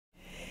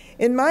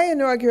In my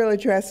inaugural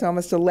address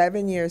almost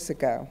 11 years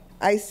ago,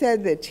 I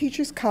said that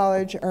Teachers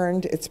College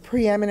earned its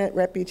preeminent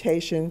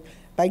reputation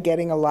by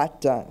getting a lot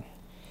done.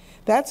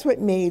 That's what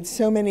made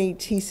so many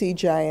TC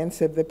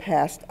giants of the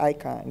past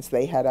icons.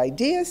 They had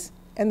ideas,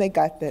 and they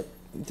got that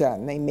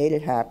done. They made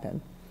it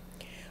happen.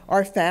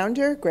 Our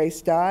founder,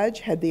 Grace Dodge,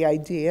 had the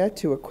idea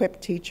to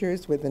equip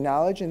teachers with the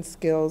knowledge and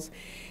skills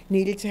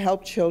needed to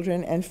help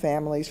children and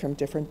families from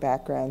different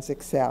backgrounds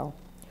excel.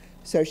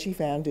 So she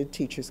founded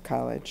Teachers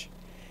College.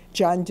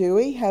 John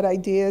Dewey had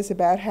ideas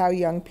about how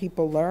young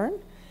people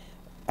learn,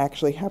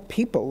 actually how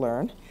people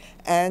learn,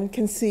 and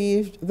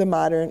conceived the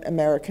modern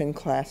American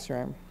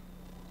classroom.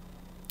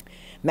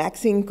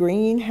 Maxine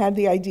Greene had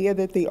the idea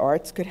that the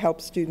arts could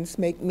help students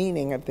make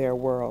meaning of their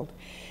world.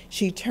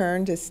 She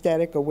turned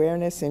aesthetic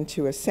awareness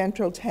into a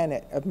central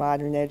tenet of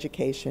modern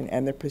education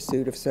and the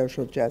pursuit of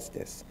social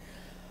justice.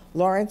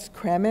 Lawrence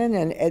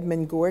Kremen and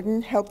Edmund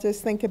Gordon helped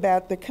us think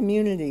about the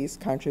community's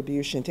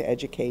contribution to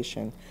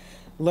education.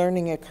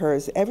 Learning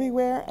occurs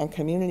everywhere, and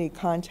community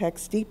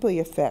context deeply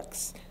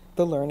affects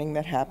the learning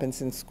that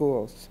happens in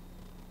schools.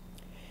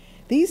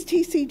 These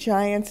TC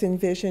giants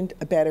envisioned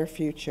a better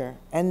future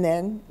and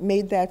then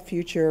made that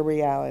future a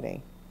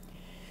reality.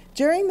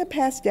 During the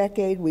past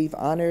decade, we've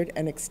honored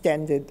and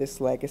extended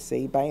this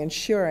legacy by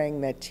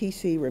ensuring that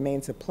TC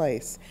remains a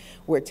place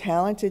where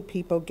talented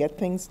people get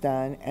things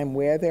done and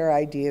where their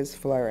ideas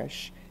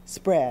flourish,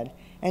 spread,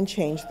 and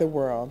change the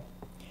world.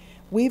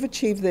 We've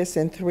achieved this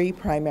in three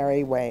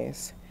primary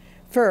ways.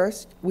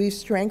 First, we've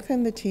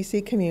strengthened the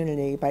TC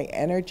community by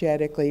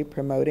energetically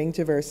promoting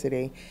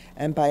diversity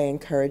and by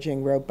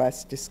encouraging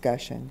robust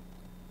discussion.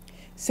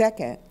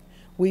 Second,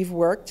 we've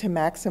worked to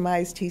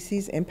maximize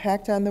TC's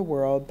impact on the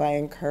world by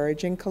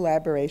encouraging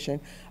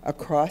collaboration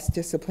across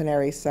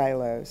disciplinary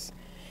silos.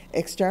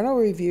 External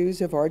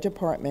reviews of our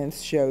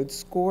departments showed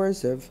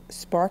scores of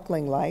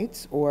sparkling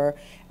lights, or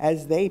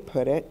as they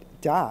put it,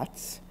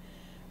 dots,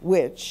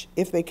 which,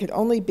 if they could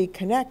only be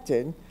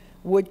connected,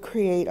 would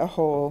create a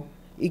whole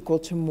equal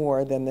to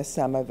more than the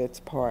sum of its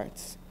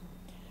parts.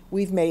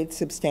 We've made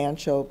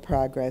substantial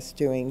progress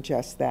doing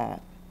just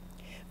that.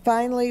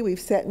 Finally, we've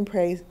set in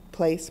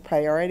place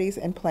priorities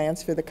and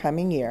plans for the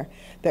coming year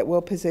that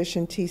will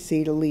position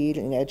TC to lead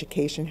in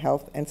education,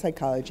 health, and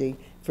psychology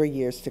for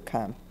years to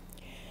come.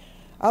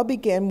 I'll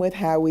begin with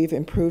how we've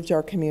improved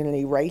our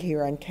community right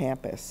here on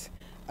campus.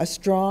 A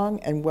strong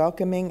and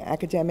welcoming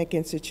academic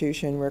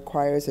institution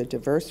requires a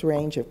diverse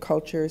range of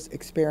cultures,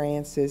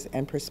 experiences,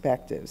 and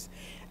perspectives,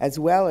 as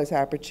well as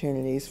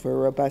opportunities for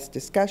robust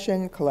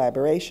discussion,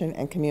 collaboration,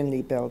 and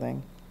community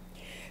building.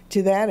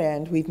 To that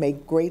end, we've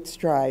made great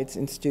strides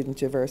in student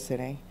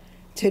diversity.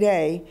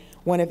 Today,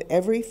 1 of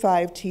every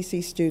 5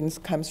 TC students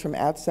comes from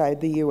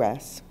outside the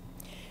U.S.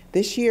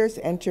 This year's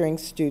entering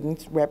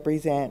students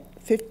represent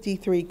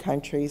 53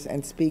 countries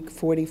and speak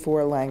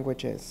 44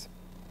 languages.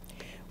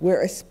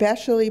 We're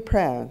especially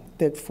proud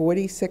that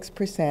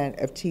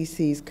 46% of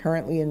TC's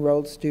currently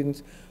enrolled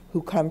students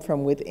who come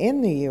from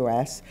within the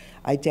U.S.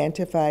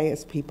 identify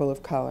as people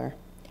of color.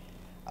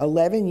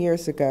 11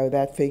 years ago,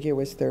 that figure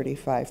was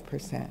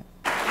 35%.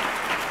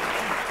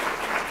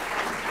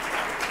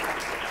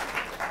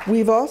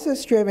 We've also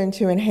striven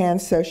to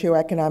enhance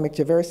socioeconomic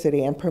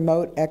diversity and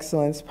promote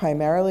excellence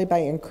primarily by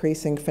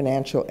increasing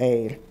financial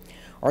aid.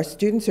 Our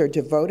students are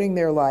devoting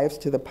their lives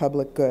to the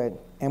public good,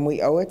 and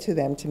we owe it to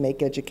them to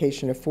make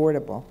education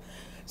affordable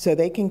so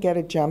they can get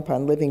a jump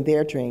on living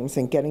their dreams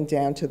and getting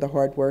down to the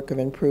hard work of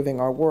improving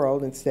our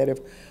world instead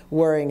of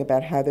worrying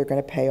about how they're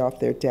going to pay off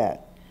their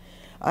debt.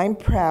 I'm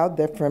proud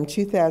that from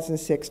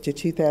 2006 to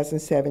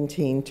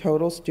 2017,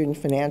 total student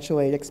financial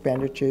aid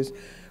expenditures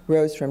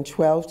rose from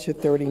 12 to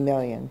 30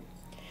 million.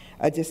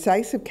 A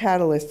decisive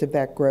catalyst of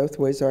that growth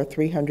was our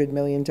 $300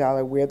 million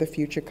Where the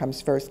Future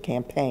Comes First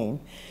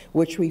campaign,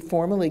 which we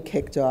formally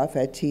kicked off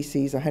at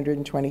TC's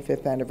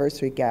 125th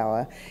anniversary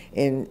gala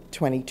in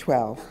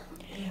 2012.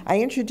 I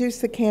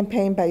introduced the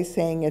campaign by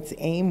saying its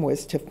aim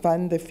was to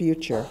fund the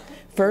future,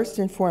 first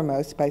and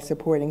foremost by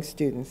supporting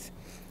students.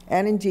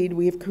 And indeed,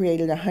 we have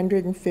created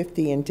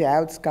 150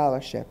 endowed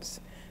scholarships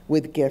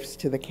with gifts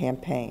to the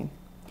campaign.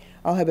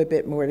 I'll have a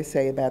bit more to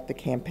say about the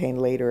campaign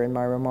later in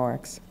my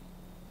remarks.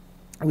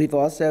 We've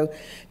also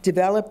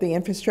developed the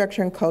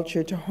infrastructure and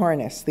culture to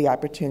harness the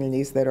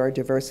opportunities that our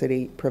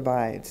diversity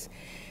provides.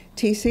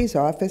 TC's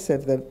Office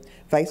of the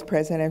Vice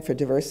President for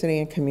Diversity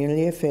and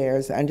Community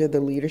Affairs, under the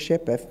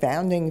leadership of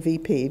founding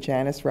VP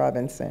Janice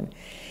Robinson,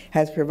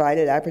 has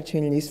provided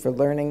opportunities for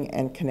learning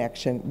and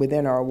connection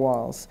within our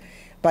walls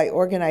by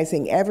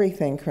organizing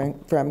everything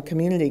from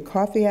community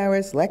coffee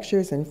hours,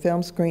 lectures, and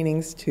film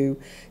screenings to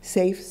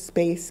safe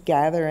space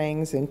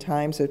gatherings in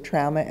times of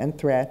trauma and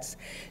threats.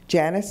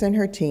 Janice and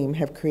her team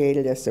have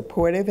created a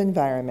supportive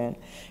environment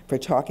for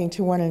talking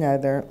to one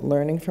another,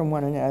 learning from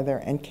one another,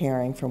 and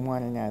caring from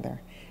one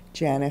another.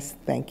 Janice,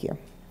 thank you.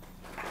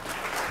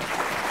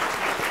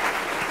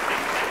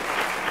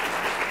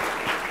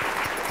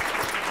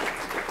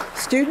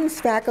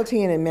 Students,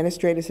 faculty, and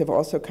administrators have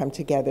also come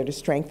together to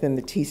strengthen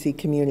the TC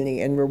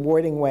community in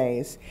rewarding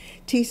ways.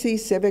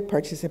 TC's Civic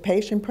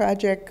Participation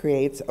Project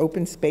creates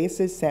open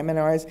spaces,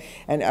 seminars,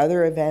 and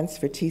other events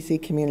for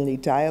TC community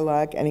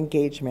dialogue and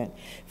engagement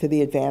for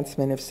the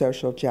advancement of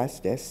social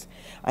justice.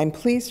 I'm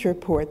pleased to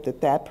report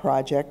that that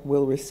project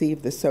will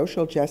receive the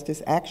Social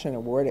Justice Action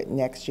Award at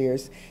next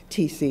year's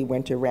TC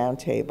Winter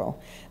Roundtable.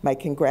 My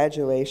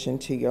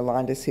congratulations to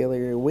Yolanda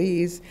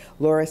Celia-Ruiz,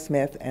 Laura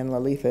Smith, and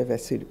Lalitha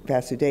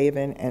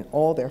Vasudevan, and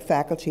all their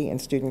faculty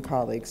and student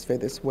colleagues for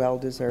this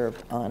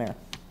well-deserved honor.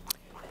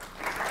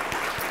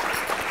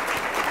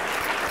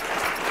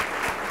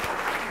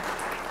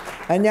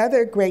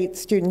 Another great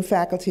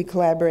student-faculty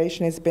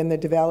collaboration has been the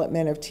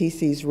development of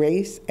TC's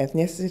Race,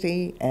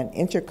 Ethnicity, and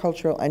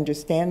Intercultural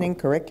Understanding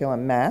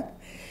curriculum map,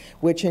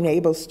 which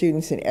enables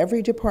students in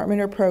every department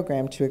or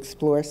program to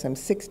explore some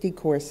 60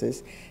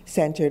 courses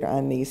centered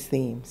on these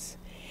themes.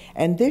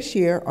 And this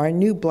year, our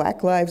new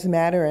Black Lives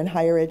Matter in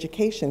Higher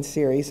Education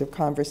series of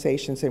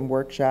conversations and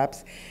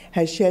workshops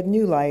has shed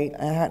new light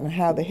on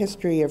how the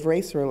history of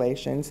race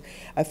relations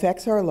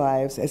affects our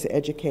lives as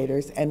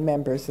educators and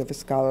members of a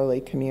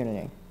scholarly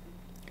community.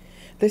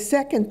 The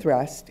second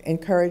thrust,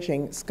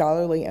 encouraging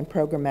scholarly and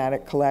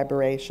programmatic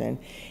collaboration,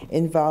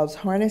 involves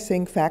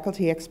harnessing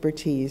faculty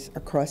expertise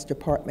across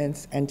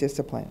departments and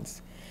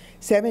disciplines.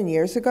 7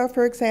 years ago,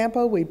 for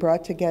example, we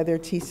brought together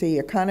TC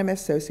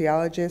economists,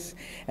 sociologists,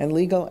 and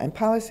legal and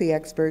policy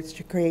experts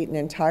to create an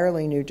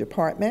entirely new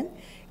department,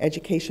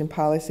 Education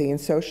Policy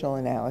and Social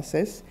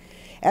Analysis.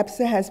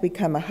 EPSA has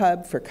become a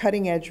hub for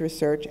cutting-edge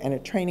research and a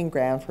training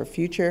ground for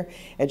future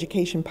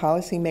education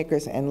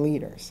policymakers and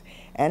leaders.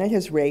 And it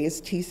has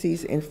raised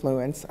TC's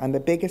influence on the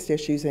biggest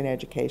issues in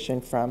education,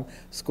 from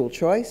school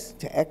choice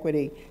to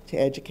equity to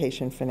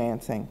education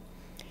financing.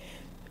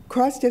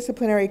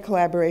 Cross-disciplinary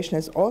collaboration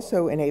has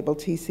also enabled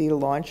TC to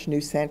launch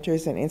new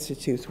centers and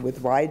institutes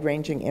with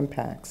wide-ranging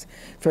impacts.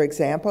 For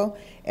example,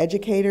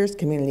 educators,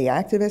 community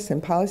activists,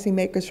 and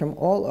policymakers from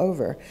all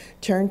over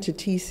turned to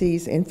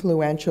TC's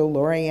influential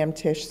Laurie M.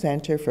 Tisch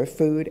Center for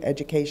Food,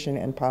 Education,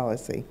 and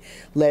Policy,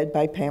 led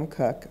by Pam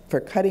Cook, for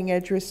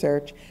cutting-edge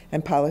research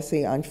and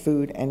policy on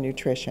food and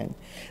nutrition.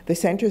 The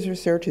center's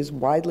research is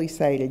widely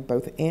cited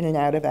both in and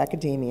out of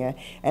academia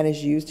and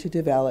is used to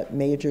develop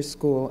major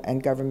school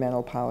and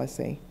governmental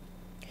policy.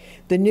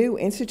 The new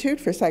Institute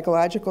for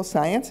Psychological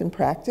Science and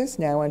Practice,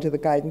 now under the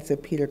guidance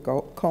of Peter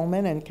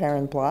Coleman and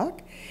Karen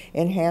Block,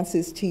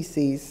 enhances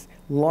TC's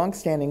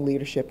longstanding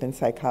leadership in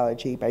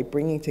psychology by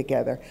bringing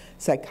together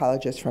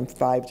psychologists from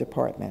 5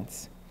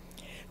 departments.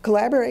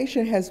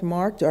 Collaboration has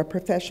marked our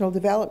professional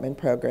development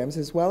programs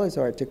as well as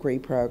our degree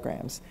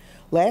programs.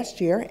 Last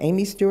year,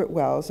 Amy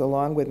Stewart-Wells,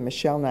 along with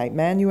Michelle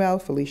Knight-Manuel,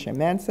 Felicia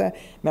Mensa,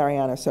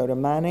 Mariana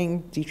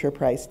Soto-Manning, Deetra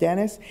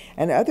Price-Dennis,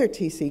 and other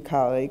TC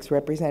colleagues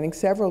representing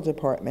several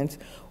departments,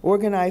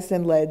 organized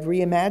and led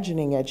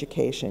Reimagining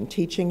Education,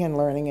 Teaching and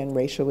Learning in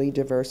Racially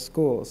Diverse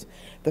Schools,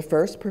 the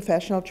first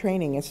professional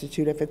training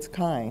institute of its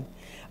kind.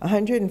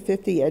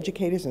 150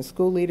 educators and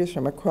school leaders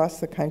from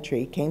across the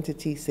country came to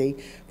TC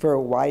for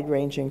a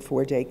wide-ranging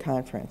 4-day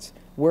conference.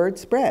 Word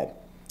spread.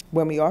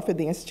 When we offered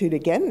the Institute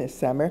again this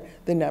summer,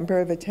 the number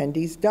of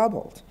attendees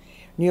doubled.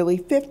 Nearly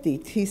 50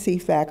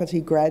 TC faculty,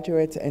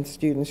 graduates, and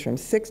students from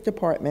 6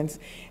 departments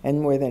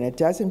and more than a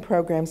dozen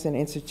programs and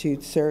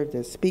institutes served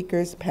as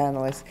speakers,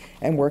 panelists,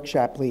 and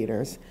workshop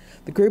leaders.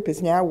 The group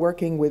is now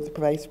working with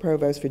Vice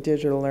Provost for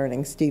Digital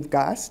Learning, Steve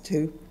Goss,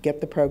 to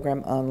get the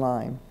program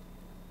online.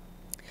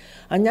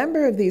 A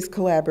number of these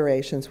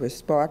collaborations were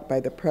sparked by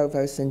the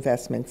Provost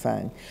Investment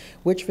Fund,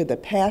 which for the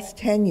past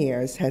 10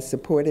 years has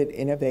supported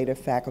innovative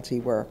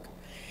faculty work.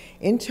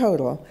 In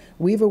total,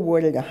 we've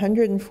awarded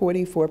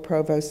 144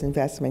 Provost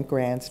Investment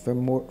Grants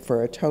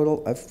for a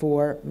total of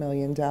 $4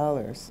 million.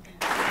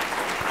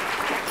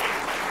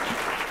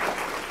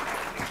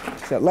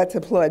 So let's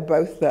applaud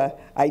both the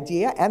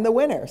idea and the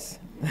winners,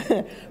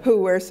 who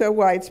were so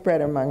widespread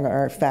among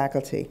our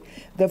faculty.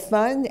 The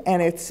fund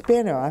and its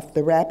spin-off,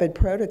 the Rapid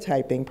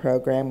Prototyping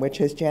Program, which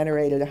has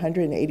generated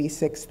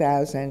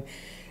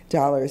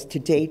 $186,000 to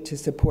date to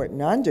support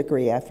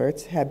non-degree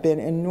efforts, have been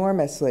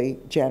enormously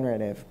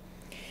generative.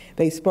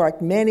 They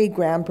sparked many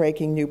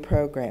groundbreaking new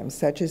programs,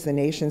 such as the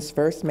nation's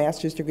first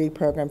master's degree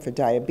program for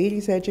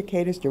diabetes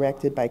educators,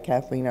 directed by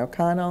Kathleen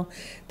O'Connell,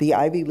 the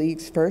Ivy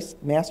League's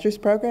first master's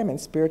program in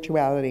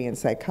spirituality and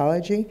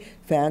psychology,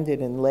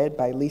 founded and led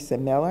by Lisa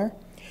Miller,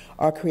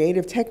 our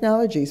Creative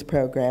Technologies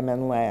program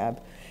and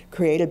lab,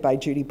 created by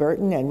Judy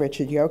Burton and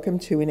Richard Yoakum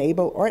to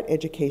enable art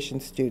education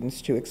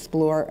students to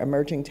explore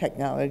emerging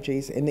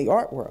technologies in the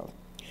art world.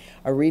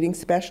 A Reading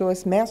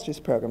Specialist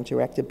Master's Program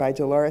directed by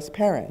Dolores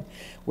Perrin,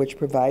 which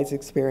provides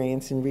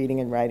experience in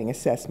reading and writing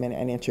assessment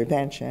and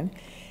intervention,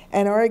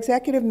 and our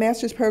Executive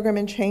Master's Program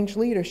in Change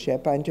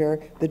Leadership under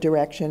the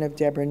direction of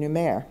Deborah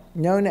Numair.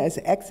 Known as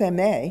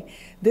XMA,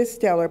 this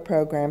stellar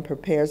program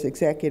prepares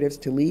executives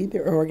to lead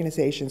their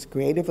organizations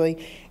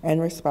creatively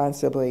and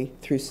responsibly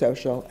through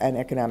social and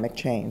economic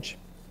change.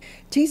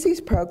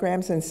 TC's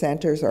programs and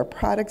centers are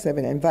products of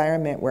an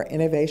environment where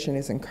innovation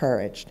is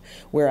encouraged,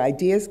 where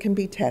ideas can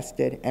be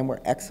tested, and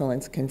where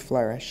excellence can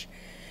flourish.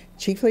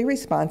 Chiefly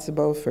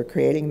responsible for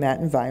creating that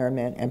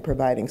environment and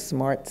providing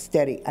smart,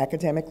 steady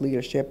academic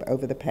leadership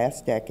over the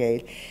past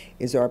decade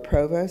is our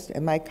provost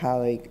and my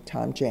colleague,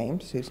 Tom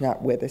James, who's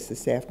not with us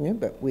this afternoon,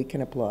 but we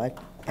can applaud.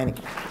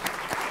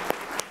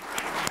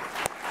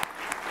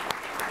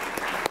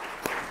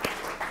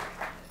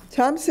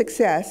 Tom's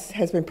success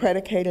has been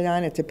predicated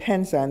on, it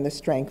depends on, the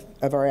strength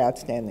of our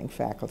outstanding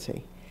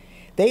faculty.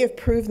 They have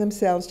proved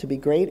themselves to be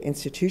great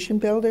institution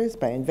builders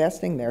by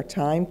investing their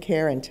time,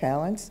 care, and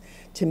talents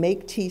to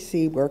make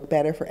TC work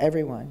better for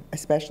everyone,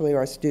 especially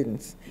our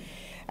students.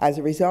 As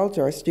a result,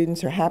 our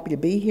students are happy to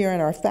be here,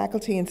 and our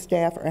faculty and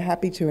staff are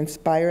happy to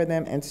inspire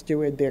them and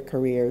steward their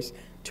careers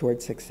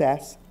toward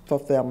success,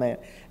 fulfillment,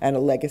 and a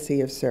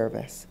legacy of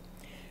service.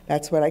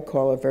 That's what I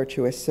call a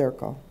virtuous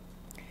circle.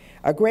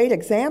 A great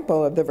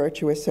example of the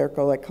virtuous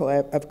circle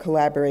of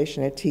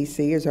collaboration at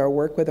TC is our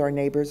work with our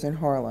neighbors in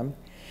Harlem.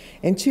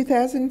 In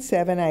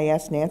 2007, I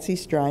asked Nancy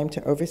Strime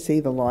to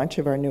oversee the launch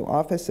of our new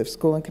Office of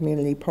School and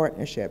Community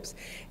Partnerships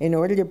in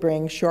order to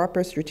bring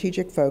sharper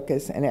strategic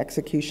focus and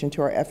execution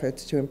to our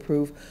efforts to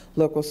improve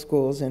local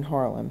schools in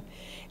Harlem.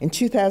 In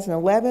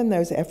 2011,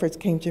 those efforts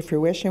came to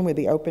fruition with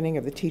the opening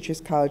of the Teachers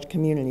College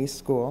Community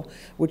School,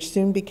 which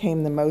soon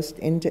became the most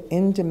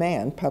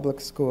in-demand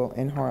public school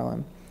in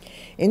Harlem.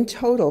 In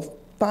total,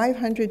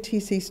 500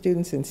 TC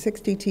students and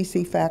 60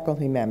 TC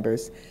faculty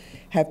members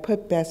have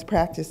put best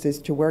practices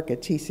to work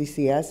at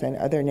TCCS and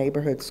other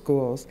neighborhood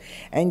schools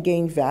and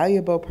gained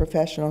valuable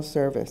professional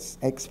service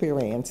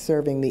experience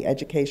serving the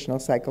educational,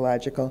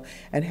 psychological,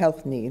 and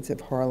health needs of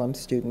Harlem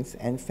students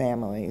and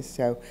families.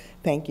 So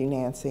thank you,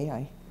 Nancy.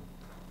 I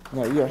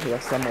know you're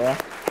here somewhere.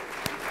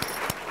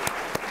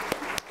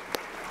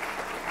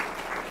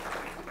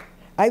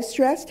 I've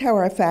stressed how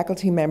our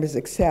faculty members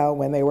excel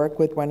when they work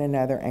with one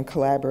another and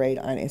collaborate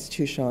on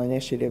institutional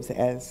initiatives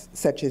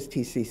such as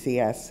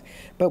TCCS,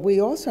 but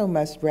we also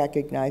must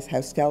recognize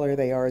how stellar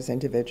they are as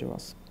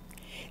individuals.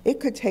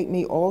 It could take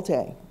me all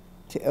day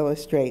to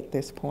illustrate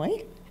this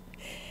point,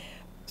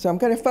 so I'm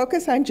going to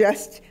focus on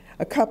just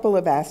a couple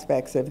of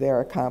aspects of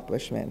their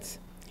accomplishments.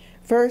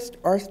 First,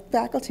 our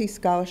faculty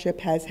scholarship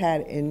has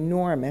had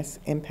enormous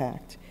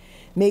impact,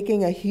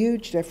 making a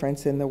huge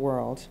difference in the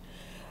world.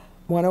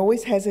 One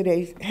always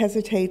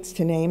hesitates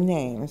to name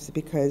names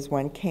because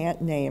one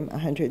can't name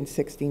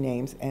 160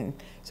 names, and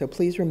so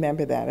please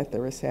remember that at the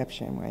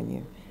reception when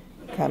you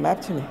come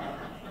up to me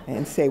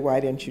and say, why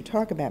didn't you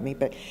talk about me?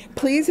 But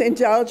please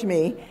indulge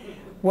me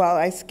while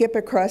I skip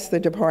across the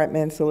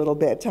departments a little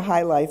bit to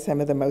highlight some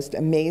of the most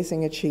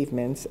amazing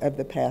achievements of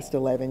the past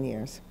 11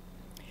 years.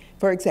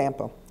 For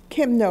example,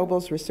 Kim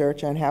Noble's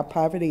research on how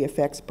poverty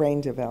affects brain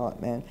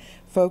development,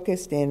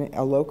 focused in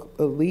a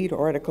lead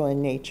article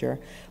in Nature,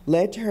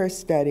 led to her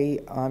study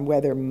on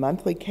whether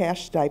monthly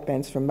cash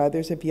stipends for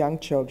mothers of young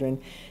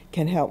children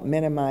can help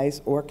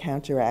minimize or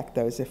counteract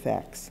those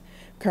effects.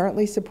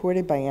 Currently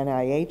supported by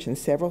NIH and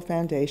several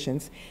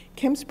foundations,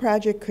 Kim's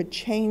project could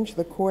change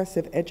the course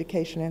of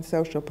education and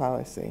social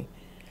policy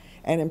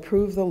and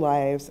improve the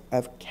lives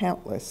of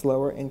countless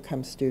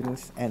lower-income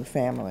students and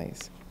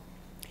families.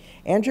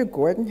 Andrew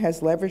Gordon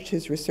has leveraged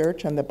his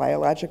research on the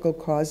biological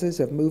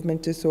causes of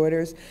movement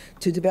disorders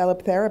to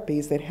develop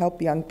therapies that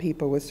help young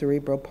people with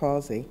cerebral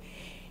palsy.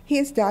 He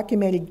has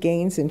documented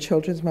gains in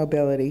children's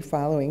mobility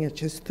following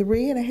just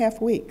 3.5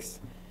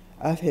 weeks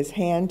of his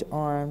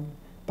hand-arm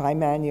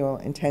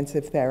bimanual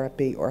intensive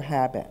therapy, or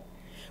HABIT,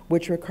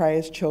 which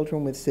requires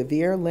children with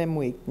severe limb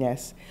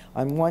weakness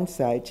on one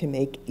side to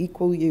make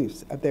equal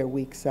use of their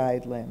weak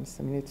side limbs.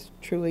 I mean, it's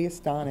truly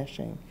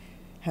astonishing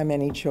how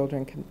many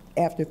children,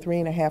 after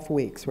 3.5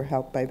 weeks, were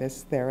helped by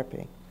this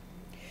therapy.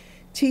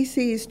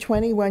 TC's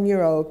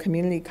 21-year-old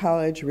Community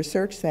College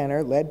Research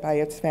Center, led by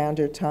its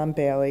founder, Tom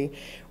Bailey,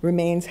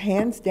 remains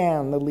hands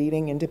down the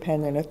leading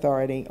independent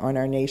authority on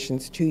our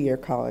nation's two-year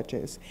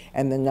colleges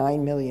and the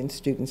 9 million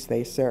students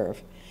they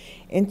serve.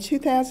 In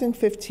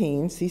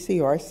 2015,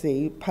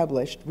 CCRC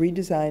published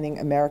Redesigning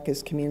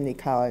America's Community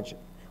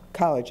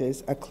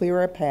Colleges, A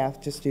Clearer Path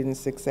to Student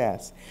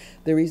Success,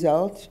 the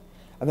result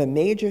of a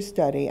major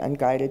study on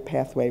guided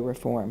pathway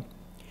reform.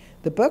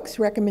 The book's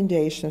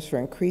recommendations for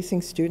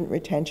increasing student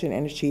retention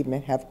and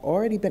achievement have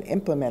already been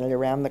implemented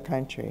around the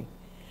country.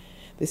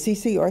 The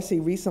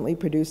CCRC recently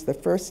produced the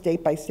first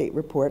state-by-state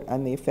report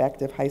on the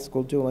effect of high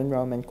school dual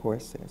enrollment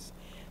courses.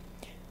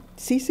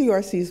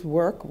 CCRC's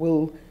work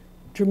will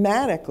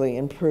dramatically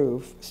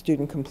improve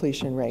student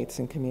completion rates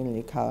in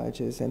community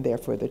colleges and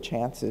therefore the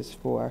chances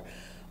for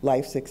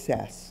life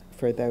success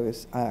for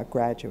those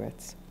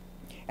graduates.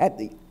 At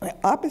the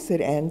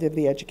opposite end of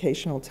the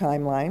educational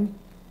timeline,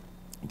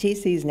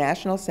 TC's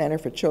National Center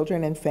for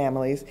Children and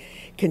Families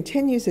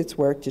continues its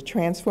work to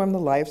transform the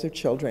lives of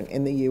children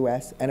in the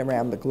U.S. and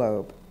around the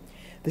globe.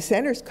 The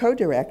center's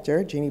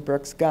co-director, Jeannie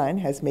Brooks Gunn,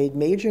 has made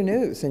major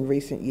news in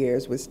recent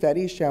years with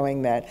studies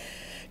showing that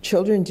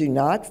children do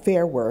not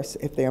fare worse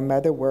if their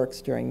mother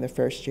works during the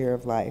first year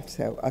of life,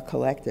 so a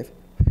collective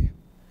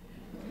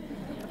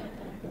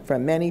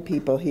from many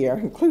people here,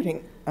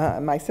 including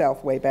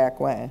myself way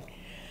back when,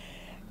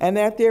 and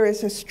that there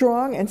is a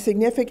strong and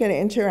significant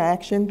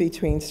interaction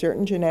between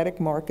certain genetic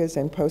markers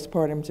and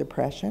postpartum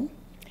depression,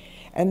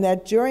 and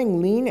that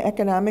during lean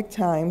economic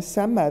times,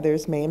 some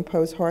mothers may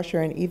impose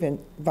harsher and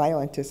even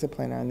violent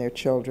discipline on their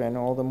children,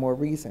 all the more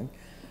reason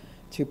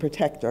to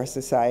protect our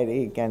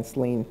society against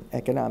lean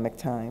economic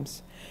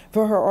times.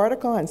 For her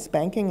article on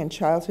spanking and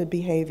childhood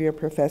behavior,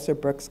 Professor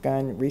Brooks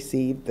Gunn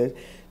received the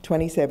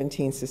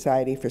 2017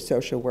 Society for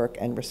Social Work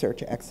and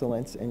Research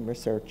Excellence in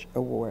Research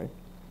Award.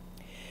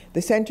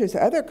 The center's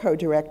other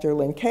co-director,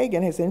 Lynn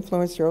Kagan, has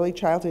influenced early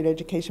childhood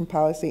education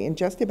policy in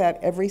just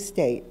about every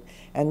state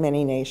and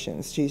many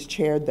nations. She's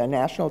chaired the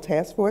National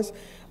Task Force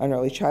on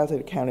Early Childhood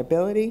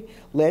Accountability,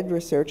 led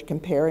research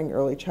comparing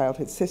early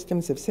childhood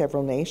systems of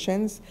several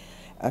nations,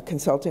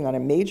 consulting on a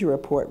major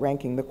report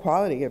ranking the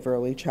quality of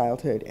early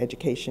childhood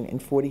education in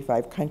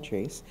 45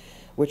 countries,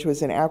 which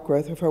was an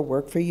outgrowth of her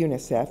work for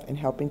UNICEF in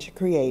helping to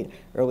create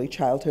early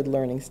childhood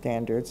learning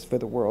standards for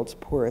the world's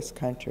poorest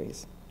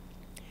countries.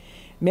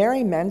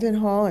 Mary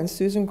Mendenhall and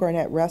Susan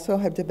Garnett Russell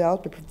have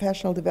developed a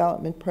professional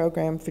development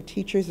program for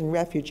teachers in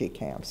refugee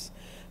camps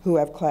who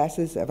have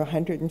classes of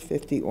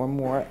 150 or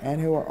more and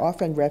who are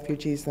often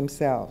refugees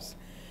themselves.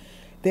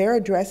 They're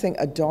addressing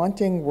a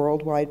daunting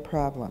worldwide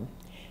problem.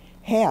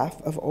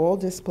 Half of all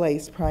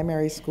displaced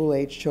primary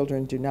school-age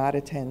children do not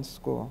attend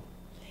school,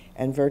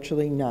 and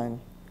virtually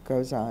none go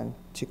on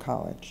to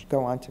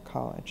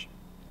college.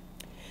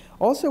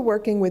 Also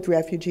working with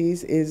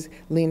refugees is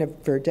Lena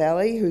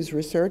Verdelli, whose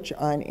research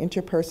on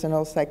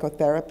interpersonal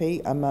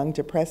psychotherapy among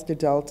depressed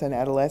adults and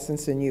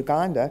adolescents in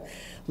Uganda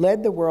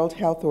led the World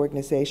Health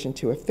Organization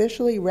to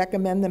officially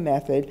recommend the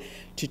method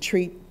to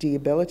treat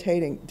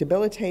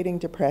debilitating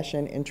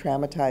depression in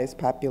traumatized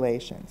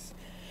populations.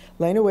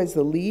 Lena was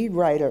the lead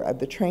writer of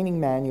the training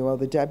manual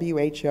the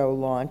WHO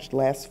launched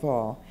last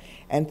fall,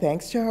 and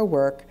thanks to her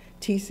work,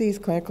 TC's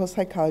clinical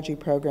psychology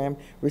program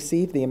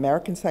received the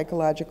American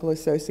Psychological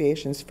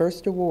Association's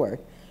first award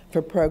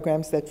for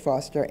programs that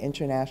foster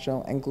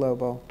international and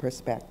global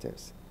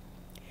perspectives.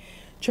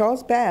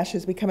 Charles Bash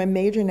has become a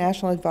major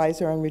national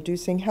advisor on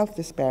reducing health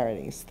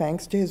disparities,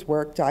 thanks to his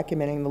work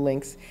documenting the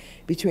links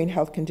between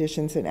health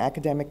conditions and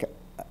academic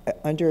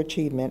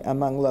underachievement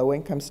among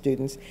low-income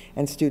students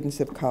and students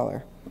of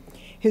color.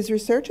 His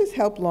research has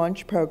helped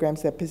launch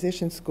programs that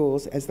position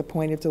schools as the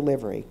point of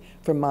delivery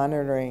for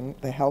monitoring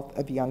the health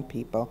of young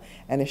people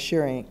and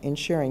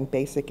ensuring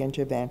basic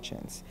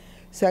interventions,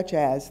 such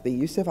as the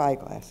use of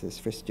eyeglasses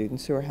for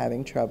students who are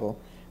having trouble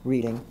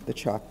reading the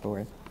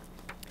chalkboard.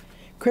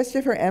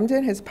 Christopher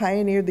Emdin has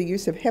pioneered the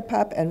use of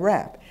hip-hop and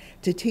rap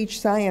to teach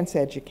science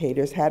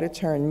educators how to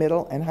turn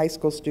middle and high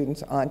school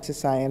students onto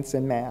science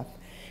and math.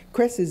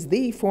 Chris is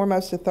the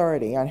foremost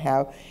authority on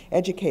how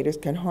educators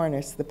can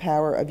harness the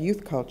power of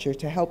youth culture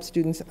to help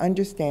students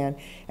understand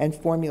and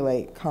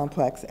formulate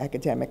complex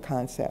academic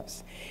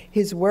concepts.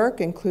 His work,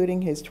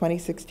 including his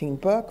 2016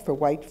 book, For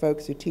White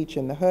Folks Who Teach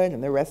in the Hood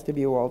and the Rest of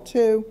You All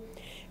Too,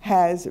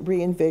 has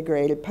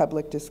reinvigorated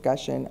public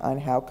discussion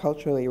on how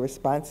culturally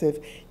responsive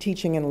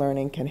teaching and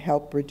learning can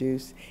help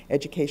reduce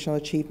educational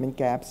achievement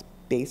gaps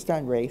based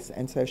on race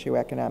and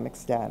socioeconomic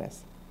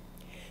status.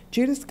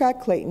 Judith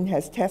Scott Clayton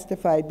has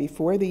testified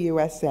before the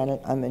U.S.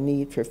 Senate on the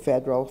need for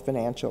federal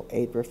financial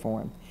aid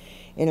reform.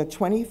 In a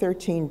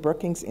 2013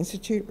 Brookings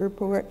Institute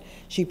report,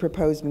 she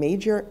proposed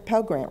major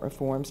Pell Grant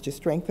reforms to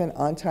strengthen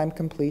on-time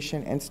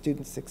completion and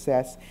student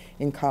success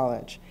in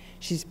college.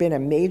 She's been a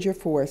major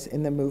force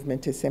in the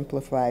movement to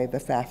simplify the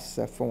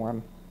FAFSA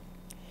form.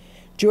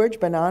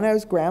 George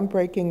Bonanno's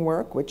groundbreaking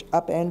work, which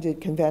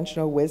upended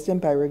conventional wisdom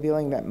by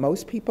revealing that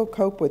most people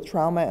cope with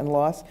trauma and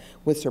loss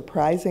with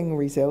surprising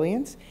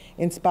resilience,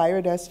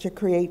 inspired us to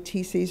create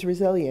TC's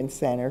Resilience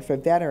Center for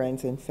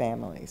veterans and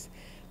families,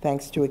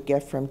 thanks to a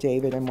gift from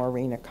David and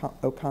Maureen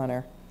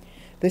O'Connor.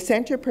 The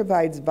center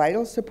provides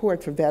vital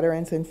support for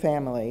veterans and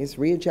families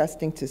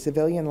readjusting to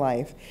civilian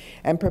life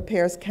and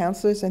prepares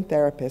counselors and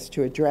therapists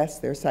to address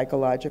their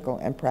psychological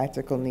and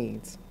practical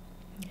needs.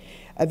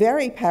 A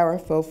very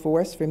powerful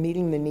force for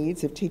meeting the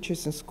needs of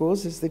teachers in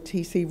schools is the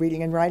TC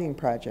Reading and Writing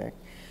Project,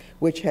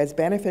 which has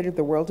benefited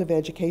the world of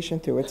education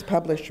through its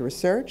published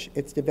research,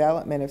 its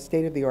development of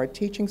state-of-the-art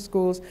teaching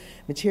schools,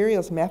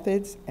 materials,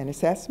 methods, and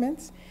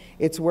assessments,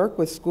 its work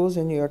with schools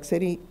in New York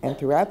City and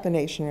throughout the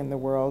nation and the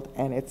world,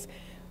 and its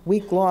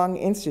week-long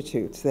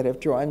institutes that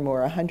have drawn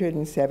more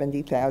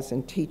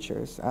 170,000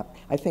 teachers,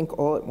 I think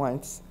all at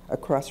once,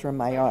 across from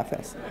my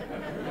office.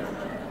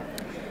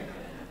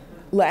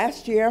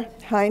 Last year,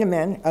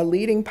 Heinemann, a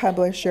leading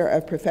publisher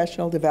of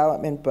professional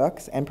development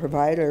books and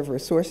provider of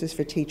resources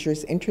for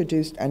teachers,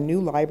 introduced a new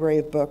library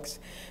of books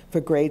for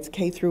grades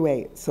K through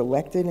 8,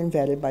 selected and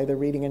vetted by the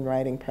Reading and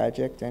Writing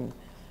Project, and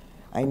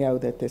I know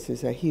that this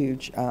is a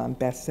huge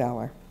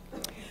bestseller.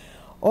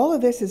 All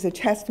of this is a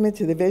testament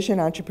to the vision,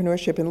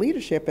 entrepreneurship, and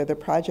leadership of the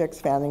project's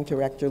founding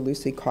director,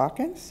 Lucy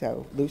Calkins.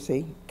 So,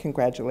 Lucy,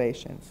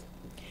 congratulations.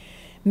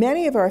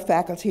 Many of our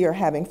faculty are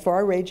having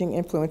far-ranging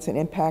influence and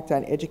impact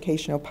on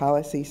educational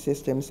policy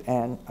systems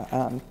and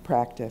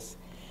practice.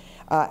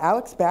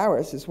 Alex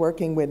Bowers is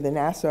working with the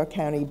Nassau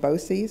County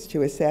BOCES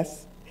to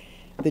assess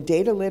the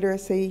data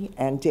literacy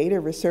and data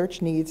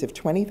research needs of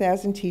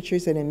 20,000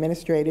 teachers and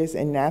administrators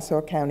in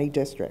Nassau County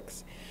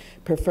districts.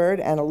 Preferred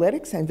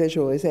analytics and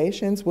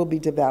visualizations will be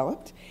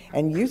developed,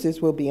 and users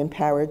will be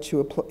empowered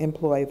to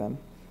employ them.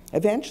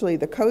 Eventually,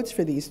 the codes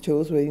for these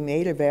tools will be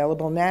made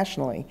available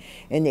nationally,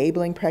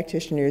 enabling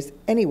practitioners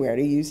anywhere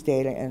to use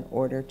data in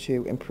order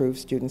to improve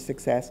student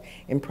success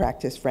in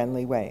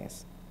practice-friendly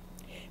ways.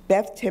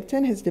 Beth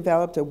Tipton has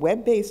developed a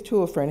web-based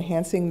tool for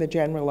enhancing the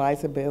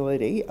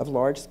generalizability of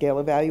large-scale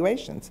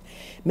evaluations,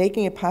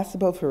 making it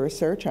possible for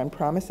research on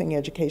promising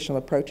educational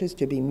approaches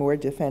to be more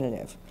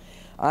definitive.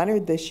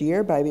 Honored this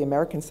year by the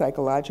American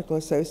Psychological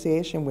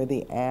Association with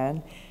the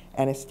Anne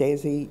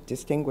Anastasi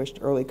Distinguished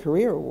Early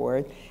Career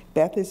Award,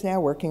 Beth is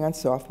now working on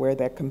software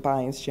that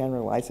combines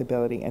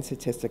generalizability and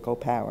statistical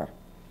power.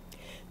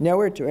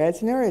 Noah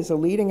Dresner is a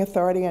leading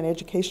authority on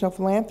educational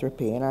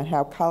philanthropy and on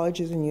how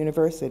colleges and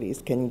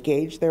universities can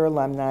engage their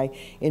alumni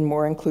in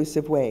more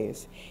inclusive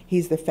ways.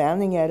 He's the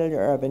founding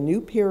editor of a new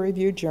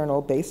peer-reviewed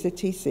journal based at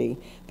TC,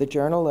 the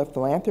Journal of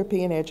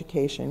Philanthropy and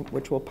Education,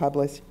 which will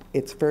publish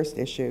its first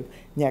issue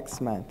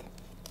next month.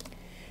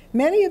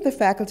 Many of the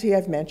faculty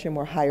I've mentioned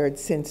were hired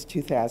since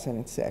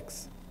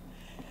 2006.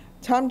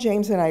 Tom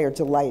James and I are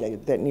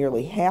delighted that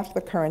nearly half the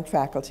current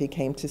faculty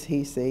came to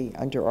TC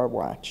under our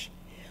watch,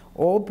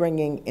 all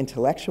bringing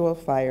intellectual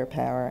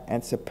firepower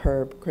and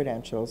superb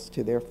credentials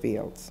to their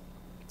fields.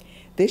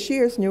 This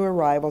year's new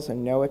arrivals are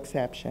no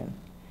exception.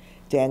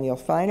 Daniel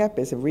Feinup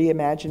is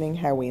reimagining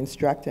how we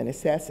instruct and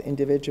assess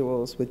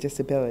individuals with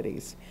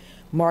disabilities.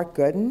 Mark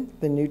Gooden,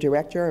 the new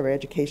director of our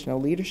Educational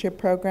Leadership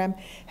Program,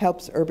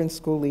 helps urban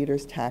school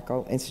leaders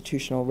tackle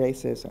institutional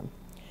racism.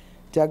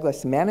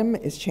 Douglas Menem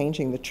is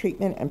changing the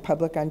treatment and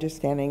public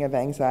understanding of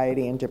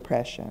anxiety and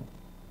depression.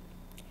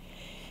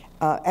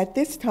 At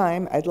this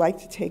time, I'd like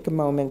to take a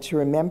moment to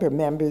remember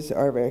members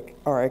of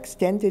our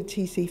extended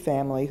TC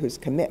family whose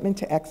commitment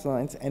to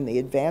excellence and the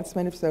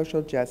advancement of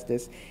social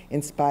justice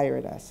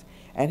inspired us,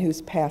 and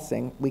whose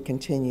passing we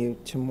continue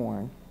to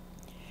mourn.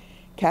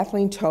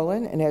 Kathleen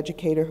Tolan, an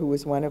educator who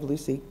was one of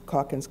Lucy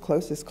Calkins'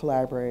 closest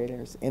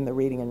collaborators in the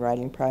Reading and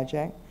Writing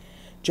Project.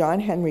 John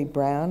Henry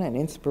Brown, an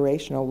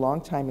inspirational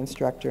longtime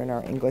instructor in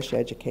our English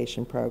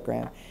education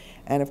program.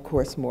 And of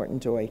course, Morton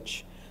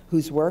Deutsch,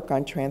 whose work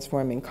on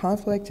transforming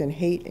conflict and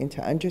hate into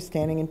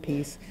understanding and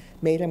peace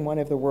made him one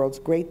of the world's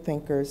great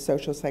thinkers,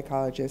 social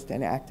psychologists,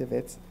 and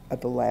activists of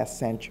the last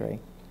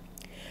century.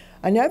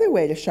 Another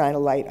way to shine a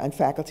light on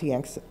faculty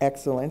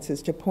excellence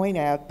is to point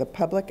out the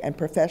public and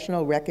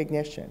professional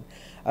recognition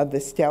of the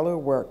stellar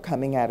work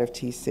coming out of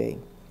TC.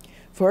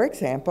 For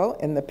example,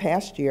 in the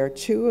past year,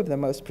 2 of the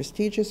most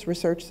prestigious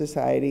research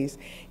societies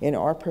in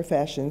our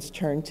professions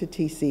turned to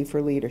TC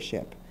for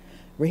leadership.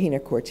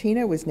 Rahina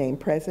Cortina was named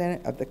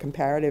president of the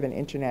Comparative and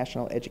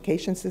International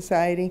Education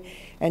Society,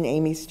 and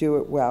Amy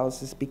Stewart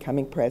Wells is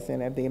becoming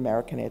president of the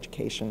American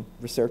Education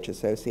Research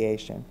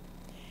Association.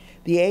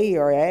 The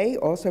AERA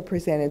also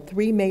presented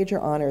 3 major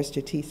honors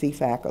to TC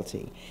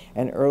faculty: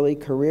 an Early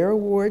Career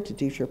Award to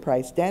Deisha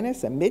Price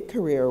Dennis, a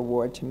Mid-Career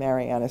Award to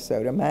Mariana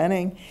Soto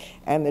Manning,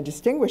 and the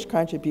Distinguished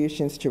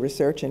Contributions to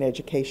Research and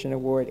Education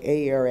Award,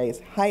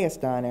 AERA's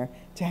highest honor,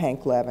 to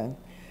Hank Levin,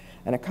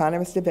 an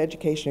economist of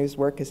education whose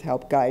work has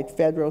helped guide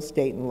federal,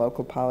 state, and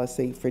local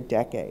policy for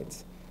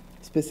decades.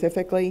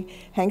 Specifically,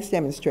 Hank's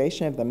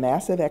demonstration of the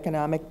massive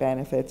economic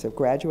benefits of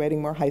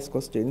graduating more high school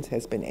students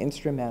has been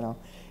instrumental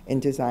in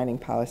designing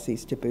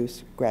policies to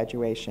boost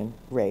graduation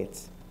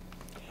rates.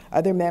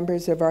 Other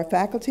members of our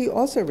faculty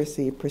also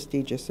received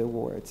prestigious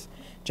awards.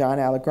 John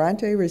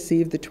Allegrante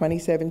received the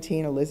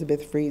 2017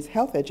 Elizabeth Fries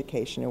Health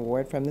Education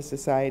Award from the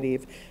Society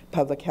of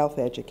Public Health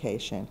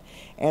Education.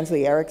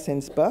 Ansley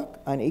Erickson's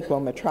book on Equal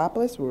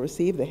Metropolis will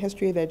receive the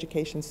History of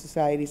Education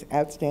Society's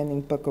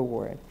Outstanding Book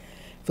Award.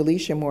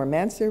 Felicia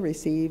Moore-Menser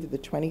received the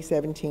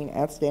 2017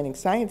 Outstanding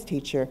Science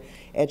Teacher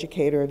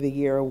Educator of the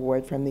Year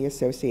Award from the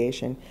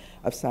Association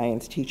of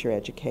Science Teacher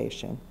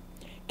Education.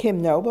 Kim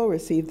Noble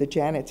received the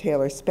Janet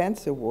Taylor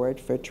Spence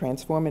Award for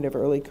Transformative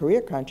Early Career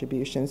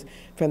Contributions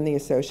from the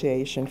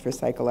Association for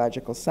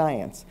Psychological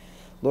Science.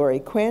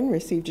 Lori Quinn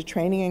received a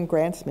Training in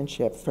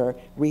Grantsmanship for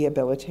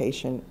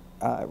Rehabilitation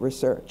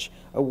Research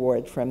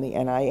Award from the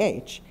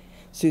NIH.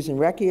 Susan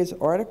Recchia's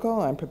article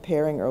on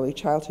preparing early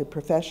childhood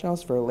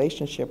professionals for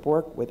relationship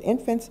work with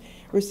infants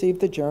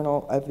received the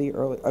Journal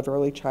of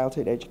Early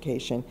Childhood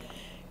Education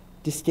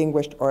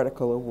Distinguished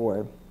Article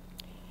Award.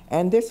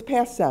 And this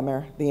past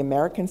summer, the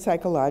American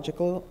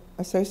Psychological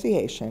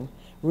Association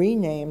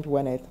renamed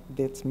one of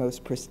its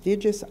most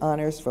prestigious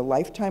honors for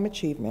lifetime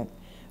achievement,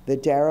 the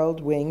Darrell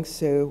Wing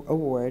Sue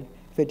Award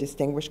for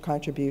Distinguished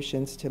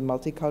Contributions to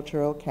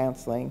Multicultural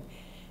Counseling,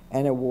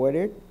 and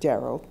awarded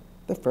Darrell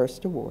the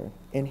first award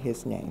in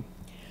his name.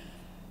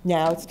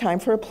 Now it's time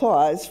for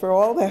applause for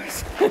all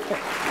those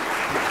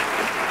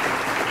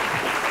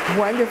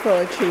wonderful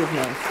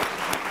achievements.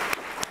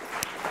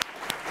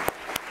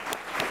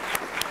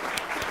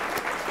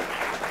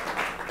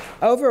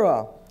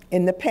 Overall,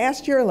 In the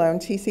past year alone,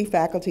 TC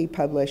faculty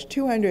published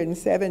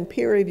 207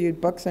 peer-reviewed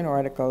books and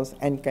articles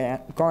and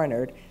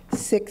garnered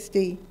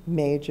 60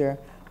 major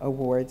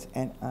awards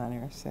and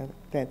honors. So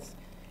that's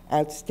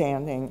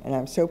outstanding, and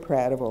I'm so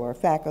proud of all our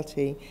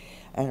faculty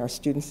and our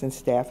students and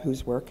staff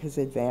whose work has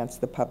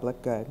advanced the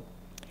public good.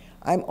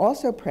 I'm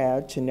also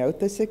proud to note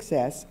the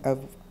success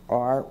of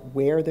our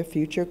Where the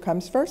Future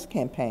Comes First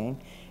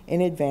campaign in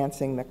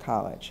advancing the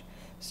college,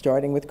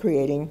 starting with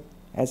creating,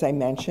 as I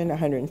mentioned,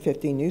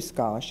 150 new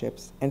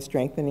scholarships and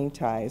strengthening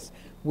ties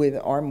with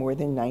our more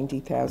than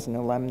 90,000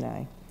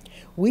 alumni.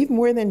 We've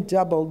more than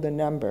doubled the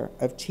number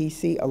of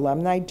TC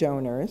alumni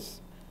donors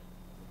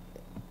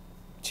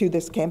to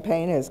this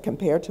campaign as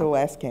compared to the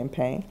last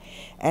campaign,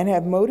 and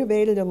have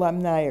motivated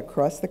alumni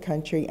across the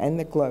country and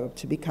the globe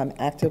to become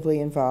actively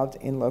involved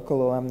in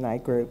local alumni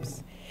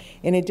groups.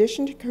 In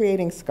addition to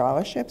creating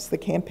scholarships, the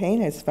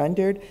campaign has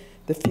funded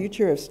the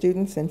future of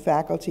students and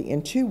faculty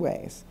in two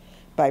ways: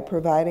 by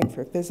providing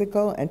for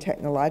physical and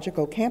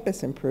technological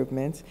campus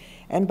improvements,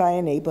 and by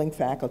enabling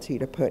faculty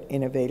to put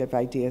innovative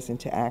ideas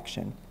into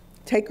action.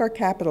 Take our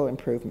capital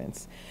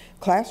improvements.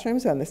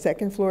 Classrooms on the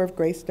second floor of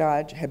Grace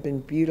Dodge have been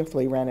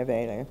beautifully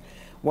renovated,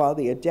 while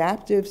the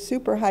adaptive,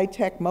 super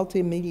high-tech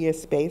multimedia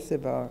space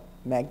of our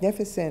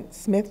magnificent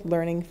Smith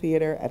Learning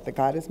Theater at the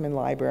Gottesman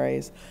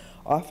Libraries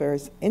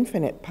offers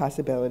infinite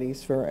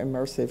possibilities for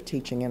immersive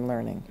teaching and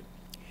learning.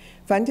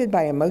 Funded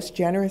by a most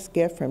generous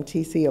gift from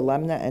TC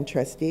alumna and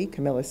trustee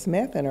Camilla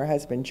Smith and her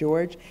husband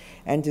George,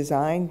 and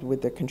designed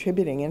with the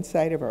contributing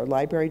insight of our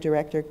library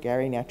director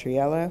Gary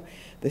Natriello,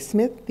 the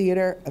Smith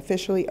Theater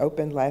officially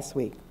opened last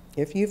week.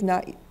 If you've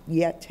not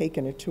yet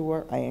taken a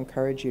tour, I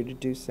encourage you to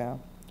do so.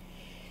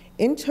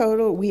 In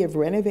total, we have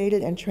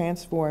renovated and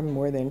transformed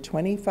more than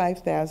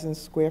 25,000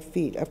 square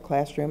feet of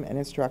classroom and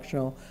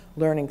instructional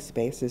learning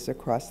spaces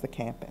across the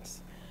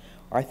campus.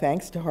 Our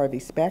thanks to Harvey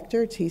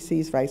Specter,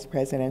 TC's Vice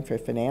President for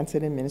Finance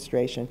and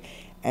Administration,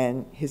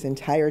 and his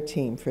entire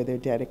team for their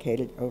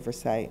dedicated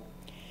oversight.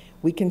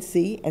 We can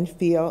see and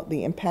feel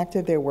the impact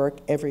of their work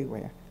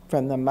everywhere,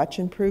 from the much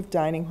improved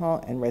dining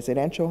hall and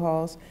residential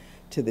halls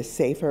to the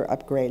safer,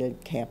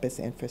 upgraded campus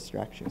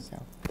infrastructure.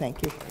 So,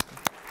 thank you.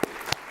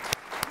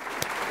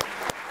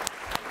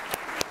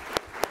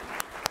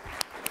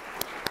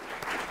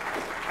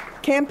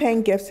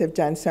 Campaign gifts have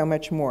done so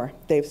much more.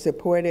 They've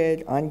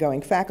supported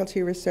ongoing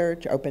faculty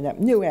research, opened up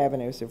new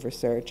avenues of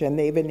research, and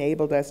they've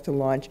enabled us to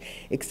launch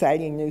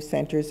exciting new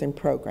centers and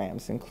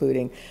programs,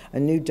 including a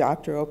new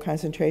doctoral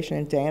concentration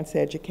in dance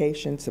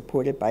education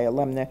supported by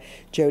alumna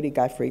Jody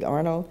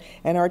Gottfried-Arnold,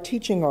 and our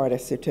Teaching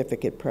Artist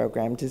Certificate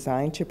program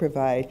designed to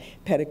provide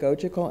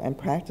pedagogical and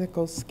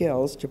practical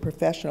skills to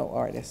professional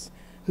artists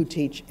who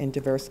teach in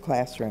diverse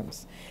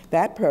classrooms.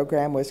 That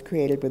program was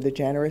created with the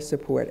generous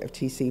support of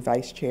TC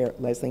Vice Chair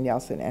Leslie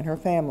Nelson and her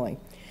family.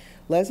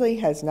 Leslie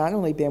has not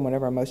only been one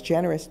of our most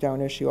generous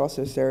donors, she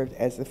also served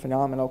as the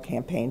phenomenal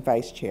campaign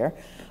vice chair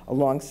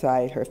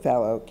alongside her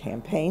fellow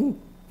campaign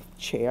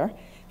chair,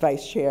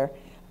 Vice Chair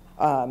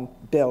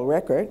Bill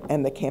Rickert,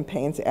 and the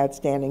campaign's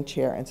outstanding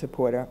chair and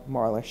supporter,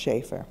 Marla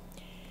Schaefer.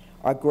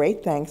 Our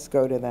great thanks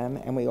go to them,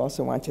 and we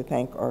also want to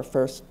thank our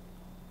first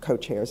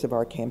co-chairs of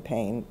our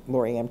campaign,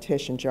 Lori M.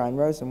 Tisch and John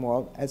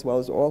Rosenwald, as well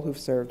as all who've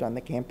served on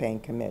the campaign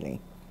committee.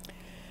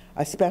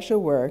 A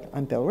special word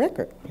on Bill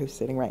Rickert, who's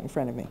sitting right in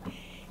front of me.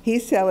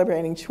 He's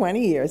celebrating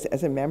 20 years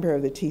as a member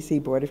of the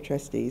TC Board of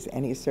Trustees,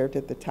 and he's served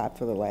at the top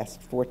for the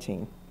last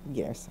 14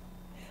 years.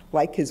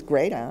 Like his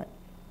great aunt,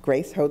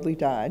 Grace Hoadley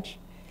Dodge,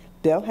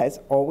 Bill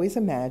has always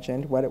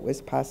imagined what it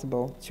was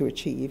possible to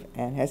achieve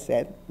and has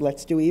said,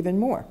 let's do even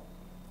more.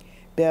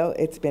 Bill,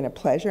 it's been a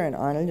pleasure and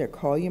honor to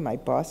call you my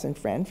boss and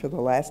friend for the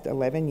last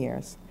 11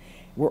 years.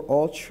 We're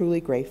all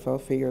truly grateful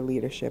for your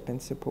leadership and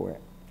support.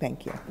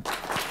 Thank you.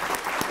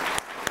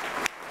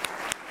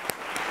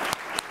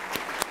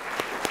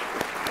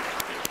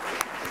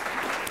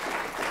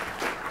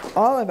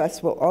 All of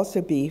us will also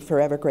be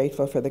forever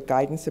grateful for the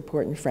guidance,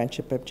 support, and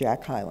friendship of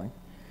Jack Hyland,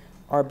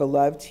 our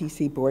beloved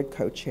TC Board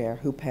co-chair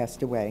who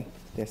passed away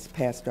this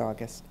past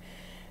August.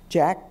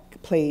 Jack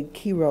played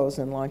key roles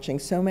in launching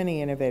so many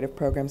innovative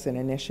programs and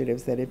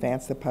initiatives that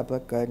advance the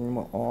public good, and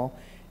we'll all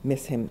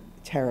miss him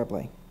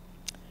terribly.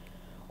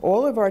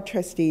 All of our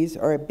trustees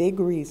are a big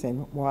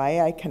reason why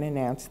I can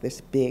announce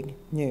this big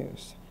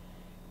news.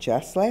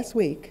 Just last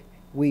week,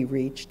 we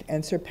reached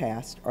and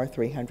surpassed our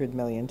 $300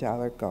 million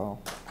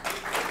goal.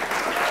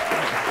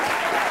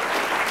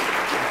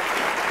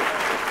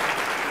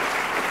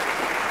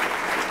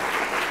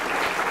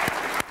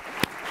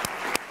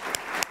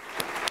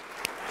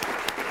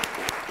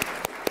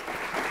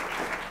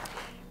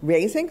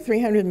 Raising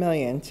 $300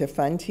 million to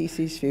fund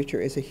TC's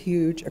future is a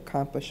huge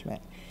accomplishment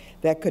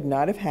that could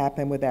not have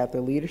happened without the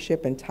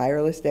leadership and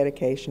tireless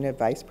dedication of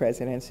Vice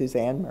President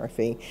Suzanne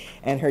Murphy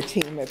and her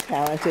team of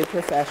talented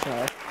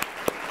professionals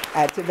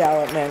at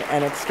Development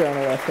and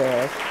External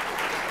Affairs.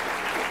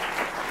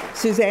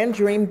 Suzanne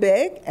dreamed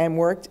big and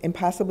worked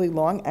impossibly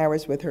long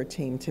hours with her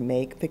team to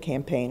make the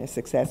campaign a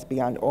success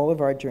beyond all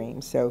of our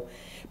dreams. So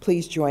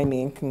please join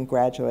me in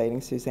congratulating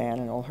Suzanne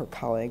and all her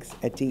colleagues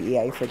at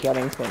DEA for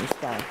getting things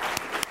done.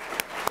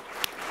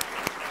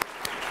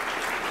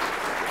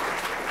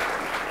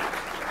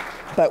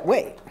 But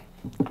wait,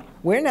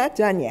 we're not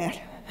done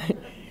yet.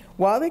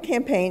 While the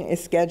campaign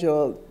is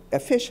scheduled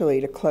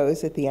officially to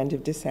close at the end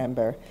of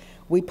December,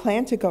 we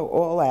plan to go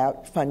all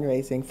out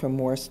fundraising for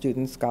more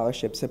student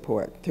scholarship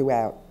support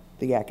throughout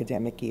the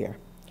academic year.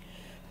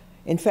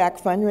 In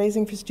fact,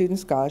 fundraising for student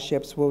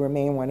scholarships will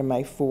remain one of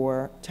my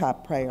 4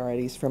 top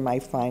priorities for my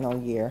final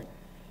year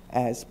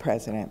as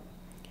president.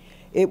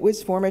 It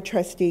was former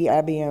trustee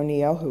Abby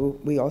O'Neill, who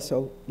we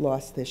also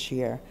lost this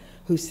year,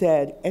 who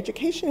said,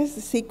 "Education is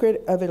the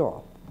secret of it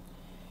all."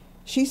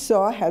 She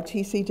saw how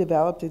TC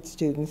developed its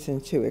students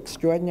into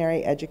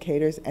extraordinary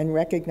educators and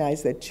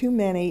recognized that too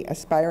many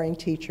aspiring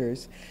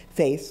teachers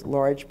face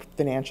large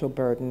financial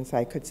burdens.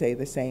 I could say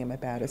the same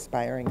about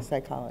aspiring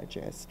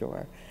psychologists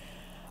or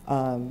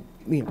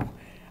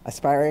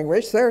aspiring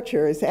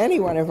researchers, any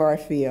one of our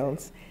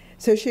fields.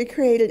 So she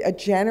created a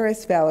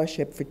generous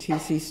fellowship for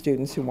TC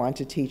students who want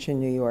to teach in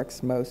New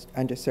York's most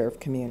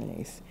underserved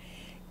communities.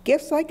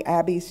 Gifts like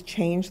Abby's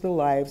change the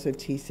lives of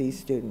TC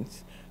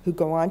students, who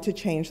go on to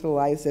change the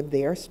lives of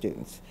their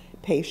students,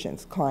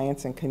 patients,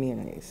 clients, and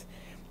communities.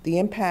 The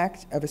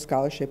impact of a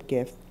scholarship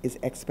gift is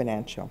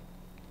exponential.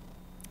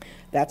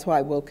 That's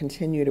why we'll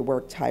continue to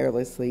work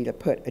tirelessly to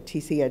put a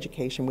TC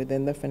education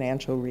within the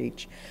financial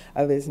reach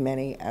of as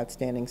many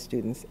outstanding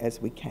students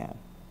as we can.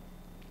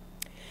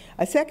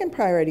 A second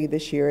priority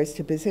this year is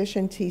to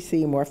position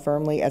TC more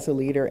firmly as a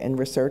leader in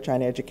research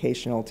on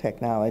educational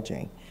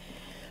technology.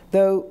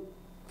 Though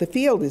the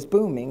field is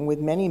booming, with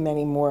many,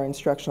 many more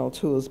instructional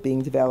tools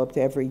being developed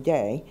every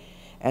day,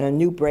 and a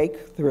new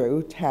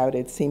breakthrough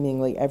touted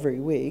seemingly every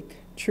week,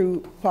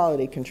 true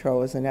quality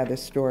control is another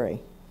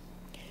story.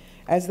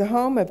 As the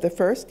home of the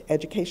first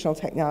educational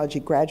technology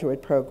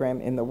graduate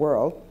program in the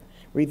world,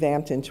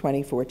 revamped in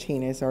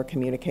 2014 as our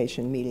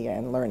Communication, Media,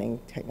 and Learning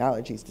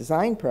Technologies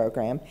Design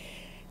Program,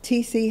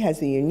 TC has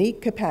the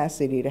unique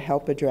capacity to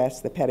help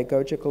address the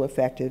pedagogical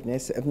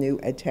effectiveness of new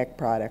EdTech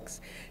products,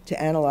 to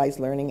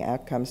analyze learning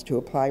outcomes, to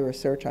apply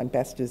research on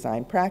best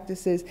design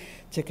practices,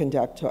 to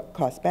conduct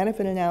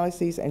cost-benefit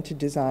analyses, and to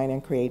design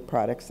and create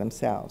products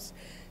themselves.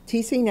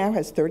 TC now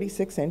has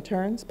 36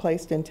 interns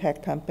placed in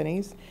tech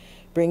companies,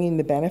 bringing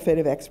the benefit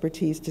of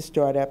expertise to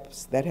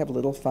startups that have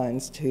little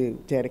funds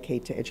to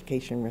dedicate to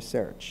education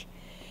research.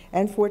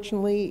 And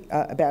fortunately,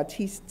 about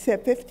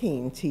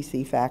 15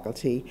 TC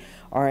faculty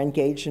are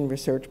engaged in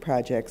research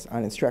projects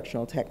on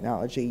instructional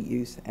technology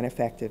use and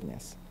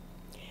effectiveness.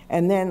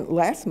 And then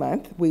last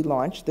month, we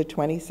launched the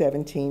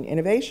 2017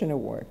 Innovation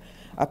Award,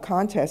 a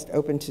contest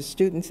open to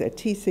students at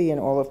TC and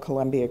all of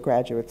Columbia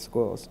graduate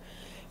schools.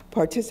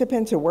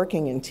 Participants are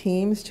working in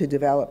teams to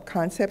develop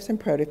concepts and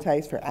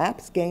prototypes for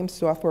apps, games,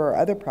 software, or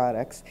other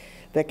products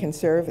that can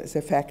serve as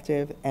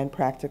effective and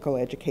practical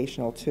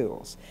educational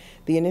tools.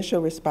 The initial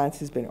response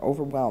has been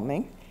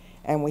overwhelming,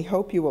 and we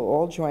hope you will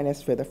all join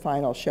us for the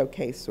final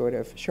showcase sort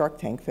of Shark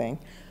Tank thing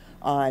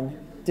on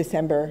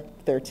December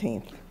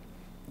 13th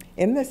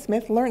in the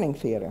Smith Learning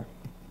Theater.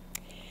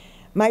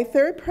 My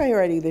third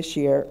priority this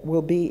year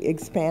will be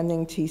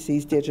expanding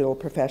TC's digital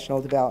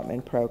professional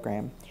development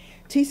program.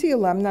 TC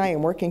alumni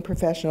and working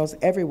professionals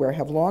everywhere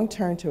have long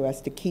turned to us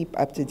to keep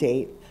up to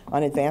date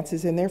on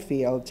advances in their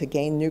field, to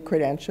gain new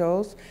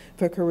credentials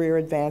for career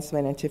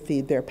advancement, and to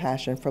feed their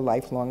passion for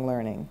lifelong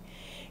learning.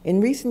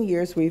 In recent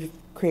years, we've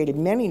created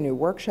many new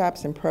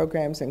workshops and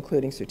programs,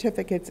 including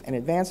certificates and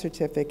advanced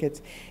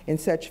certificates in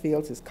such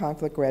fields as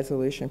conflict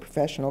resolution,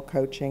 professional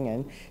coaching,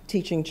 and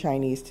teaching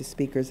Chinese to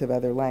speakers of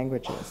other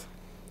languages.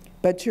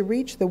 But to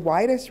reach the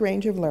widest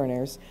range of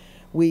learners,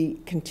 we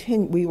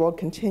will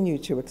continue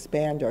to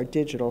expand our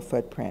digital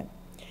footprint.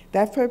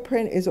 That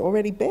footprint is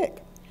already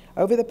big.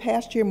 Over the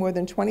past year, more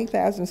than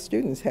 20,000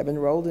 students have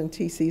enrolled in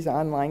TC's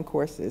online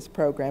courses,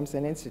 programs,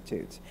 and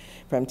institutes,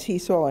 from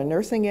TESOL and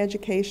nursing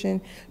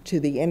education to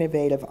the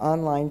innovative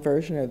online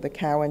version of the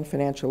Cowan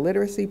Financial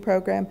Literacy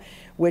Program,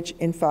 which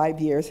in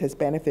 5 years has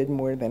benefited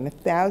more than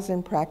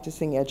 1,000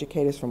 practicing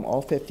educators from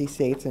all 50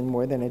 states and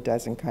more than a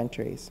dozen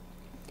countries.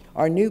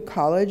 Our new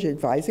college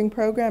advising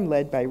program,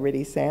 led by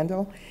Riddhi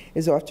Sandal,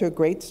 is off to a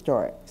great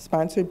start.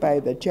 Sponsored by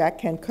the Jack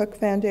Kent Cooke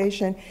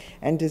Foundation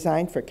and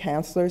designed for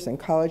counselors and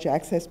college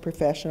access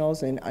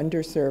professionals in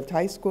underserved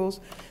high schools,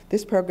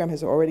 this program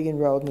has already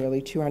enrolled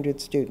nearly 200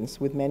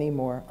 students, with many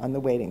more on the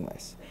waiting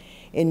list.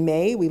 In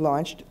May, we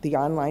launched the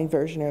online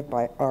version of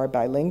our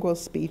bilingual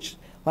speech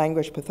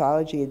language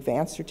pathology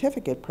advanced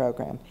certificate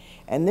program.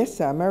 And this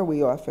summer,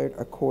 we offered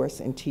a course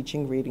in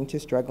teaching reading to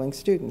struggling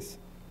students.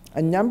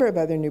 A number of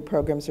other new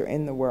programs are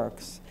in the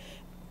works.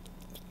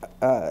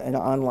 An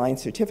online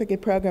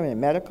certificate program in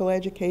medical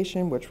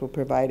education, which will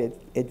provide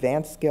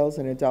advanced skills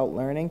in adult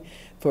learning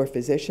for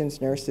physicians,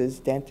 nurses,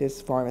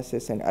 dentists,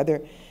 pharmacists, and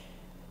other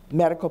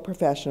medical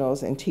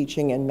professionals in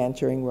teaching and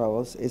mentoring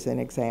roles, is an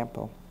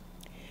example.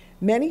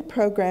 Many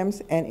programs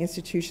and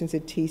institutions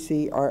at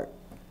TC are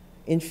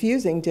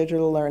infusing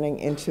digital learning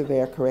into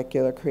their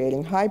curricula,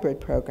 creating hybrid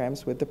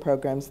programs with the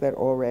programs that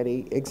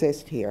already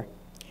exist here.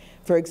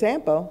 For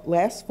example,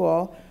 last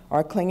fall,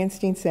 our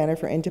Klingenstein Center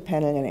for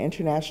Independent and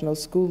International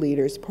School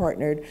Leaders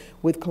partnered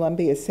with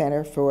Columbia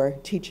Center for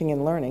Teaching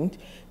and Learning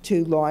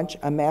to launch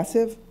a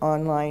massive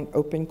online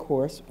open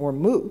course, or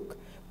MOOC,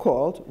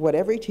 called What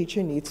Every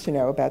Teacher Needs to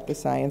Know About the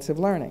Science of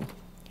Learning.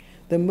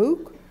 The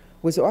MOOC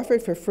was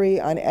offered for free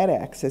on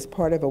edX as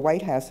part of a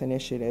White House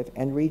initiative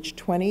and reached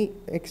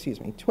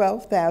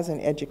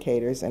 12,000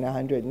 educators in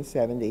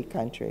 170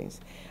 countries.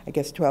 I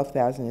guess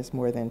 12,000 is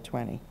more than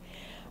 20.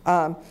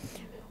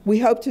 We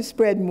hope to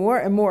spread more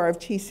and more of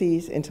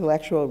TC's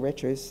intellectual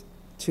riches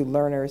to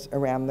learners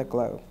around the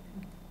globe.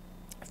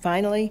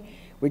 Finally,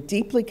 we're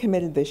deeply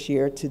committed this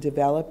year to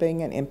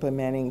developing and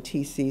implementing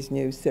TC's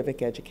new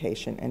civic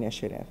education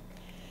initiative.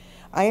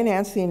 I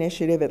announced the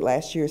initiative at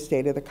last year's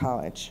State of the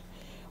College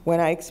when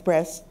I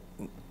expressed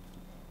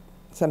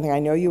something I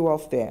know you all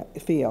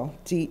feel,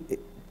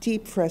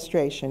 deep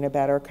frustration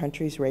about our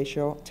country's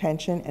racial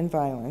tension and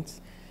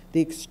violence,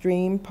 the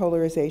extreme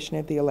polarization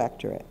of the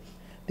electorate,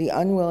 the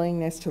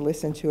unwillingness to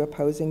listen to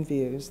opposing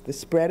views, the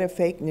spread of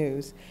fake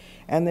news,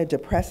 and the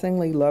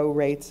depressingly low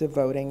rates of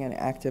voting and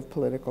active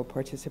political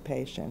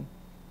participation.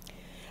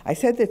 I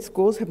said that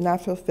schools have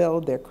not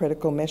fulfilled their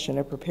critical mission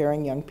of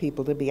preparing young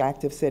people to be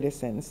active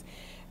citizens,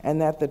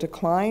 and that the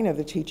decline of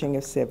the teaching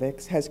of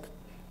civics has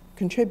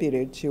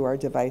contributed to our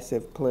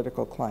divisive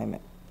political climate.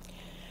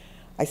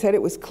 I said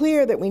it was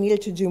clear that we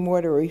needed to do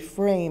more to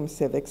reframe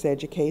civics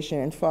education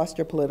and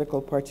foster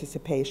political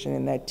participation,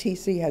 and that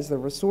TC has the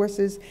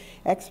resources,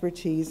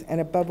 expertise, and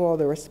above all,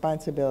 the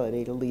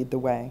responsibility to lead the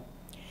way.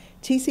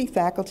 TC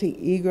faculty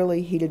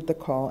eagerly heeded the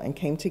call and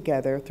came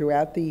together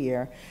throughout the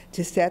year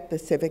to set the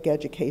Civic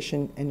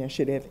Education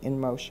Initiative in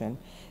motion.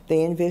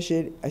 They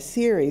envisioned a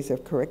series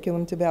of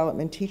curriculum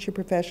development, teacher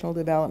professional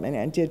development,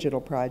 and digital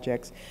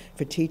projects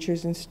for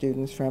teachers and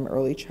students from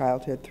early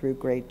childhood through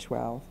grade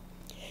 12.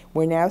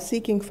 We're now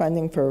seeking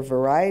funding for a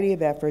variety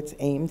of efforts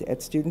aimed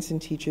at students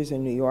and teachers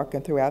in New York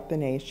and throughout the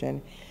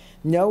nation.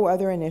 No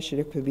other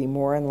initiative could be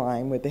more in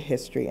line with the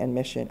history and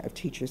mission of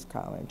Teachers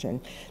College. And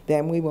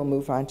then we will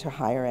move on to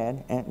higher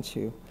ed and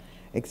to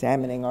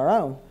examining our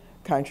own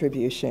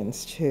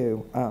contributions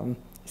to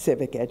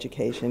civic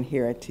education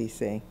here at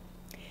TC.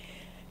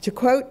 To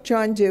quote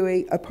John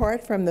Dewey,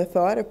 apart from the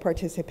thought of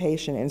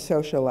participation in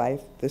social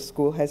life, the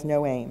school has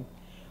no aim.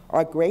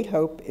 Our great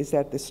hope is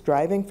that the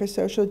striving for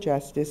social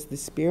justice, the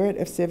spirit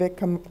of civic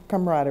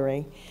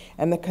camaraderie,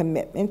 and the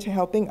commitment to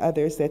helping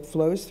others that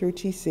flows through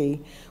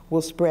TC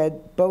will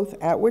spread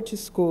both outward to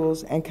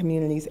schools and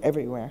communities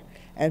everywhere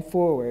and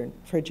forward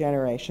for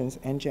generations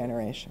and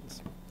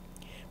generations.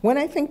 When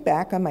I think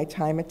back on my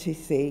time at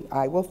TC,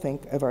 I will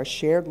think of our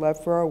shared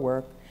love for our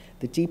work,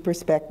 the deep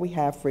respect we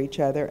have for each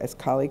other as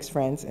colleagues,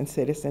 friends, and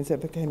citizens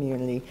of the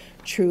community,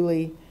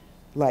 truly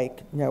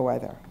like no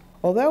other.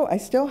 Although I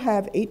still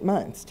have 8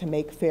 months to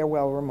make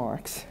farewell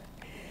remarks,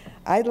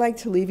 I'd like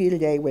to leave you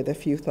today with a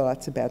few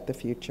thoughts about the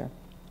future.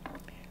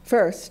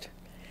 First,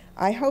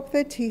 I hope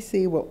that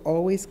TC will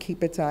always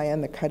keep its eye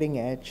on the cutting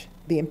edge,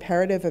 the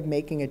imperative of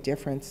making a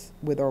difference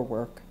with our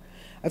work.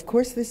 Of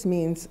course, this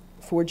means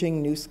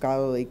forging new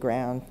scholarly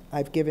ground.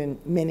 I've given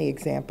many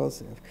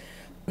examples of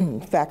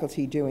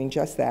faculty doing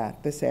just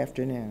that this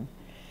afternoon.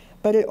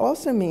 But it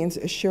also means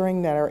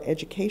assuring that our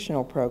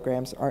educational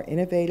programs are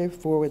innovative,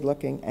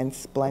 forward-looking, and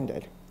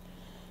splendid.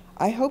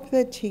 I hope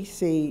that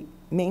TC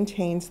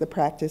maintains the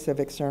practice of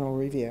external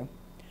review,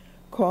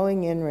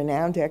 calling in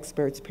renowned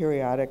experts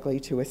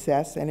periodically to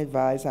assess and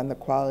advise on the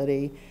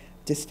quality,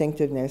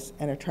 distinctiveness,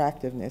 and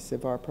attractiveness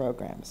of our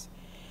programs.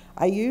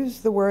 I use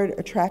the word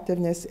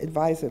attractiveness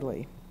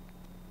advisedly.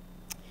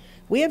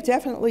 We have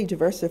definitely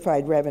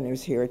diversified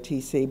revenues here at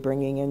TC,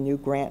 bringing in new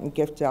grant and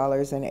gift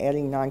dollars and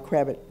adding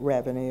non-credit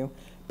revenue,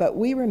 but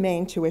we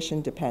remain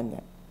tuition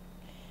dependent.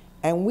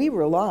 And we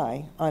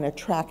rely on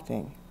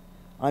attracting,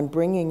 on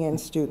bringing in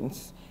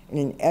students in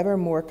an ever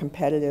more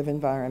competitive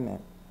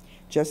environment.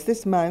 Just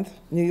this month,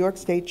 New York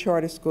State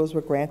charter schools were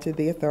granted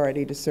the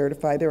authority to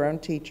certify their own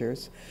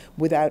teachers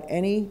without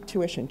any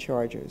tuition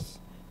charges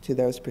to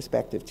those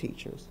prospective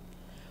teachers.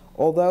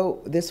 Although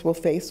this will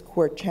face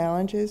court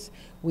challenges,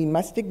 we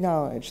must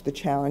acknowledge the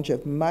challenge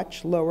of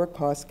much lower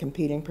cost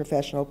competing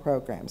professional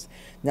programs,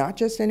 not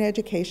just in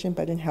education,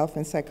 but in health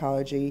and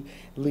psychology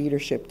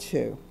leadership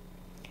too.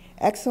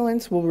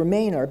 Excellence will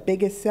remain our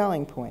biggest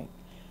selling point,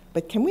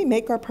 but can we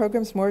make our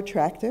programs more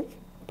attractive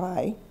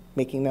by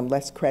making them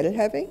less credit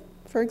heavy,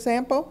 for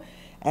example,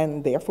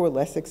 and therefore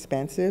less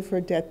expensive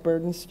for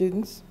debt-burdened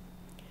students?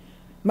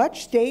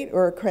 Much state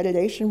or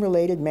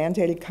accreditation-related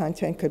mandated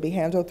content could be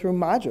handled through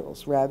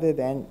modules rather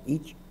than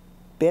each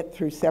bit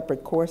through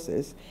separate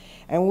courses,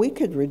 and we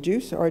could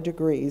reduce our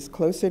degrees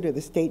closer to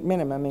the state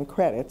minimum in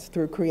credits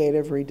through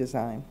creative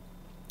redesign.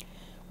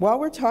 While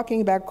we're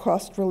talking about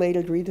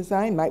cost-related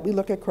redesign, might we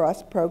look at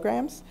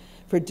cross-programs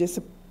for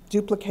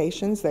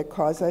duplications that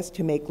cause us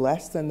to make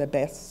less than the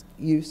best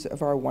use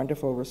of our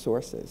wonderful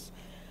resources?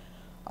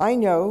 I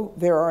know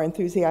there are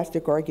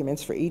enthusiastic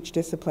arguments for each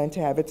discipline to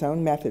have its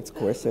own methods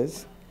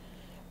courses,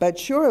 but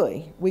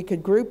surely we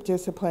could group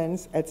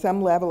disciplines at some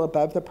level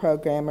above the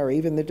program or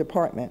even the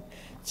department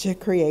to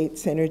create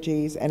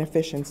synergies and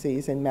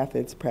efficiencies in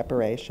methods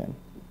preparation.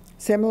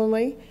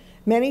 Similarly,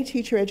 many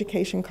teacher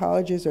education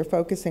colleges are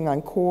focusing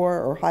on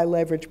core or high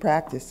leverage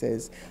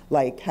practices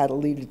like how to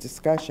lead a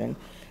discussion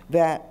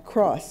that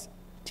cross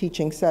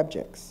teaching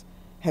subjects.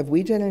 Have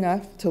we done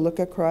enough to look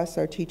across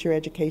our teacher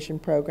education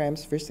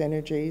programs for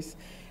synergies?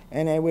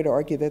 And I would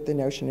argue that the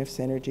notion of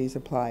synergies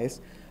applies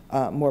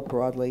more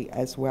broadly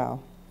as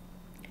well.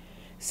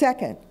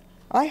 Second,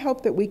 I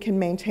hope that we can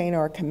maintain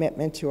our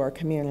commitment to our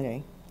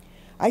community.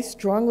 I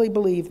strongly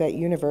believe that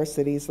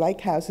universities, like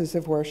houses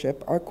of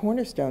worship, are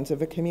cornerstones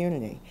of a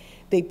community.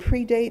 They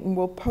predate and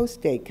will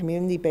postdate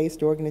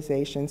community-based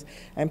organizations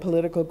and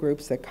political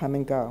groups that come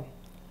and go.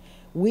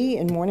 We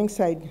in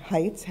Morningside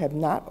Heights have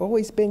not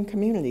always been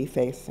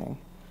community-facing,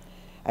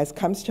 as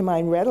comes to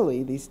mind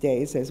readily these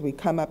days as we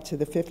come up to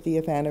the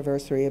 50th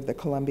anniversary of the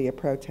Columbia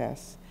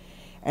protests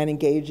and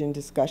engage in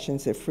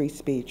discussions of free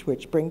speech,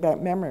 which bring back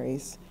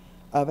memories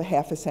of a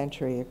half a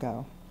century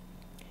ago.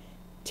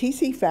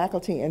 TC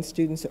faculty and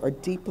students are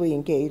deeply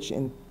engaged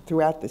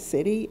throughout the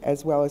city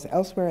as well as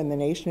elsewhere in the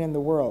nation and the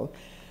world,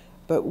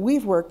 but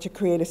we've worked to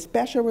create a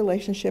special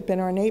relationship in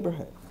our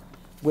neighborhood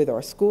with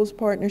our schools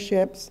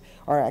partnerships,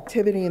 our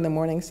activity in the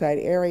Morningside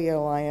Area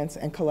Alliance,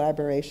 and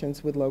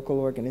collaborations with local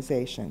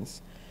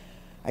organizations.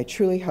 I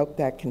truly hope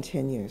that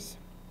continues.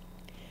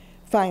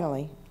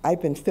 Finally,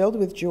 I've been filled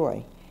with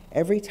joy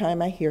every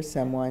time I hear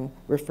someone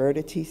refer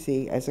to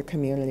TC as a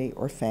community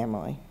or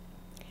family.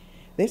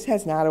 This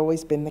has not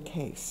always been the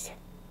case.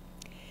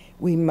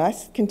 We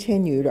must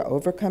continue to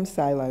overcome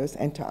silos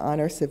and to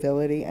honor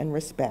civility and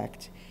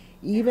respect,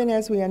 even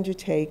as we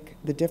undertake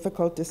the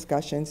difficult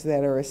discussions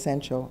that are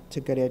essential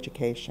to good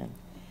education.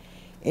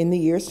 In the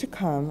years to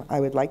come, I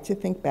would like to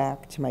think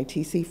back to my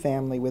TC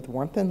family with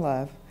warmth and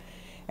love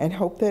and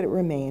hope that it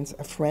remains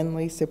a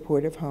friendly,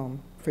 supportive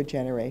home for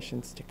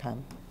generations to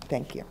come.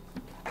 Thank you.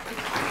 Thank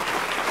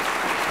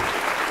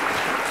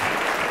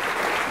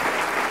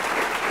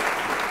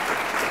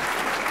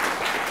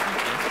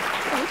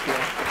you.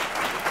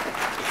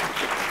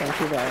 Thank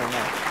you very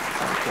much.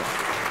 Thank you.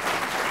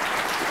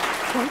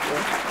 Thank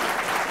you.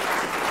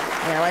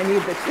 Now I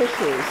need the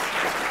tissues.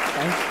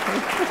 Thank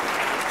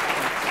you.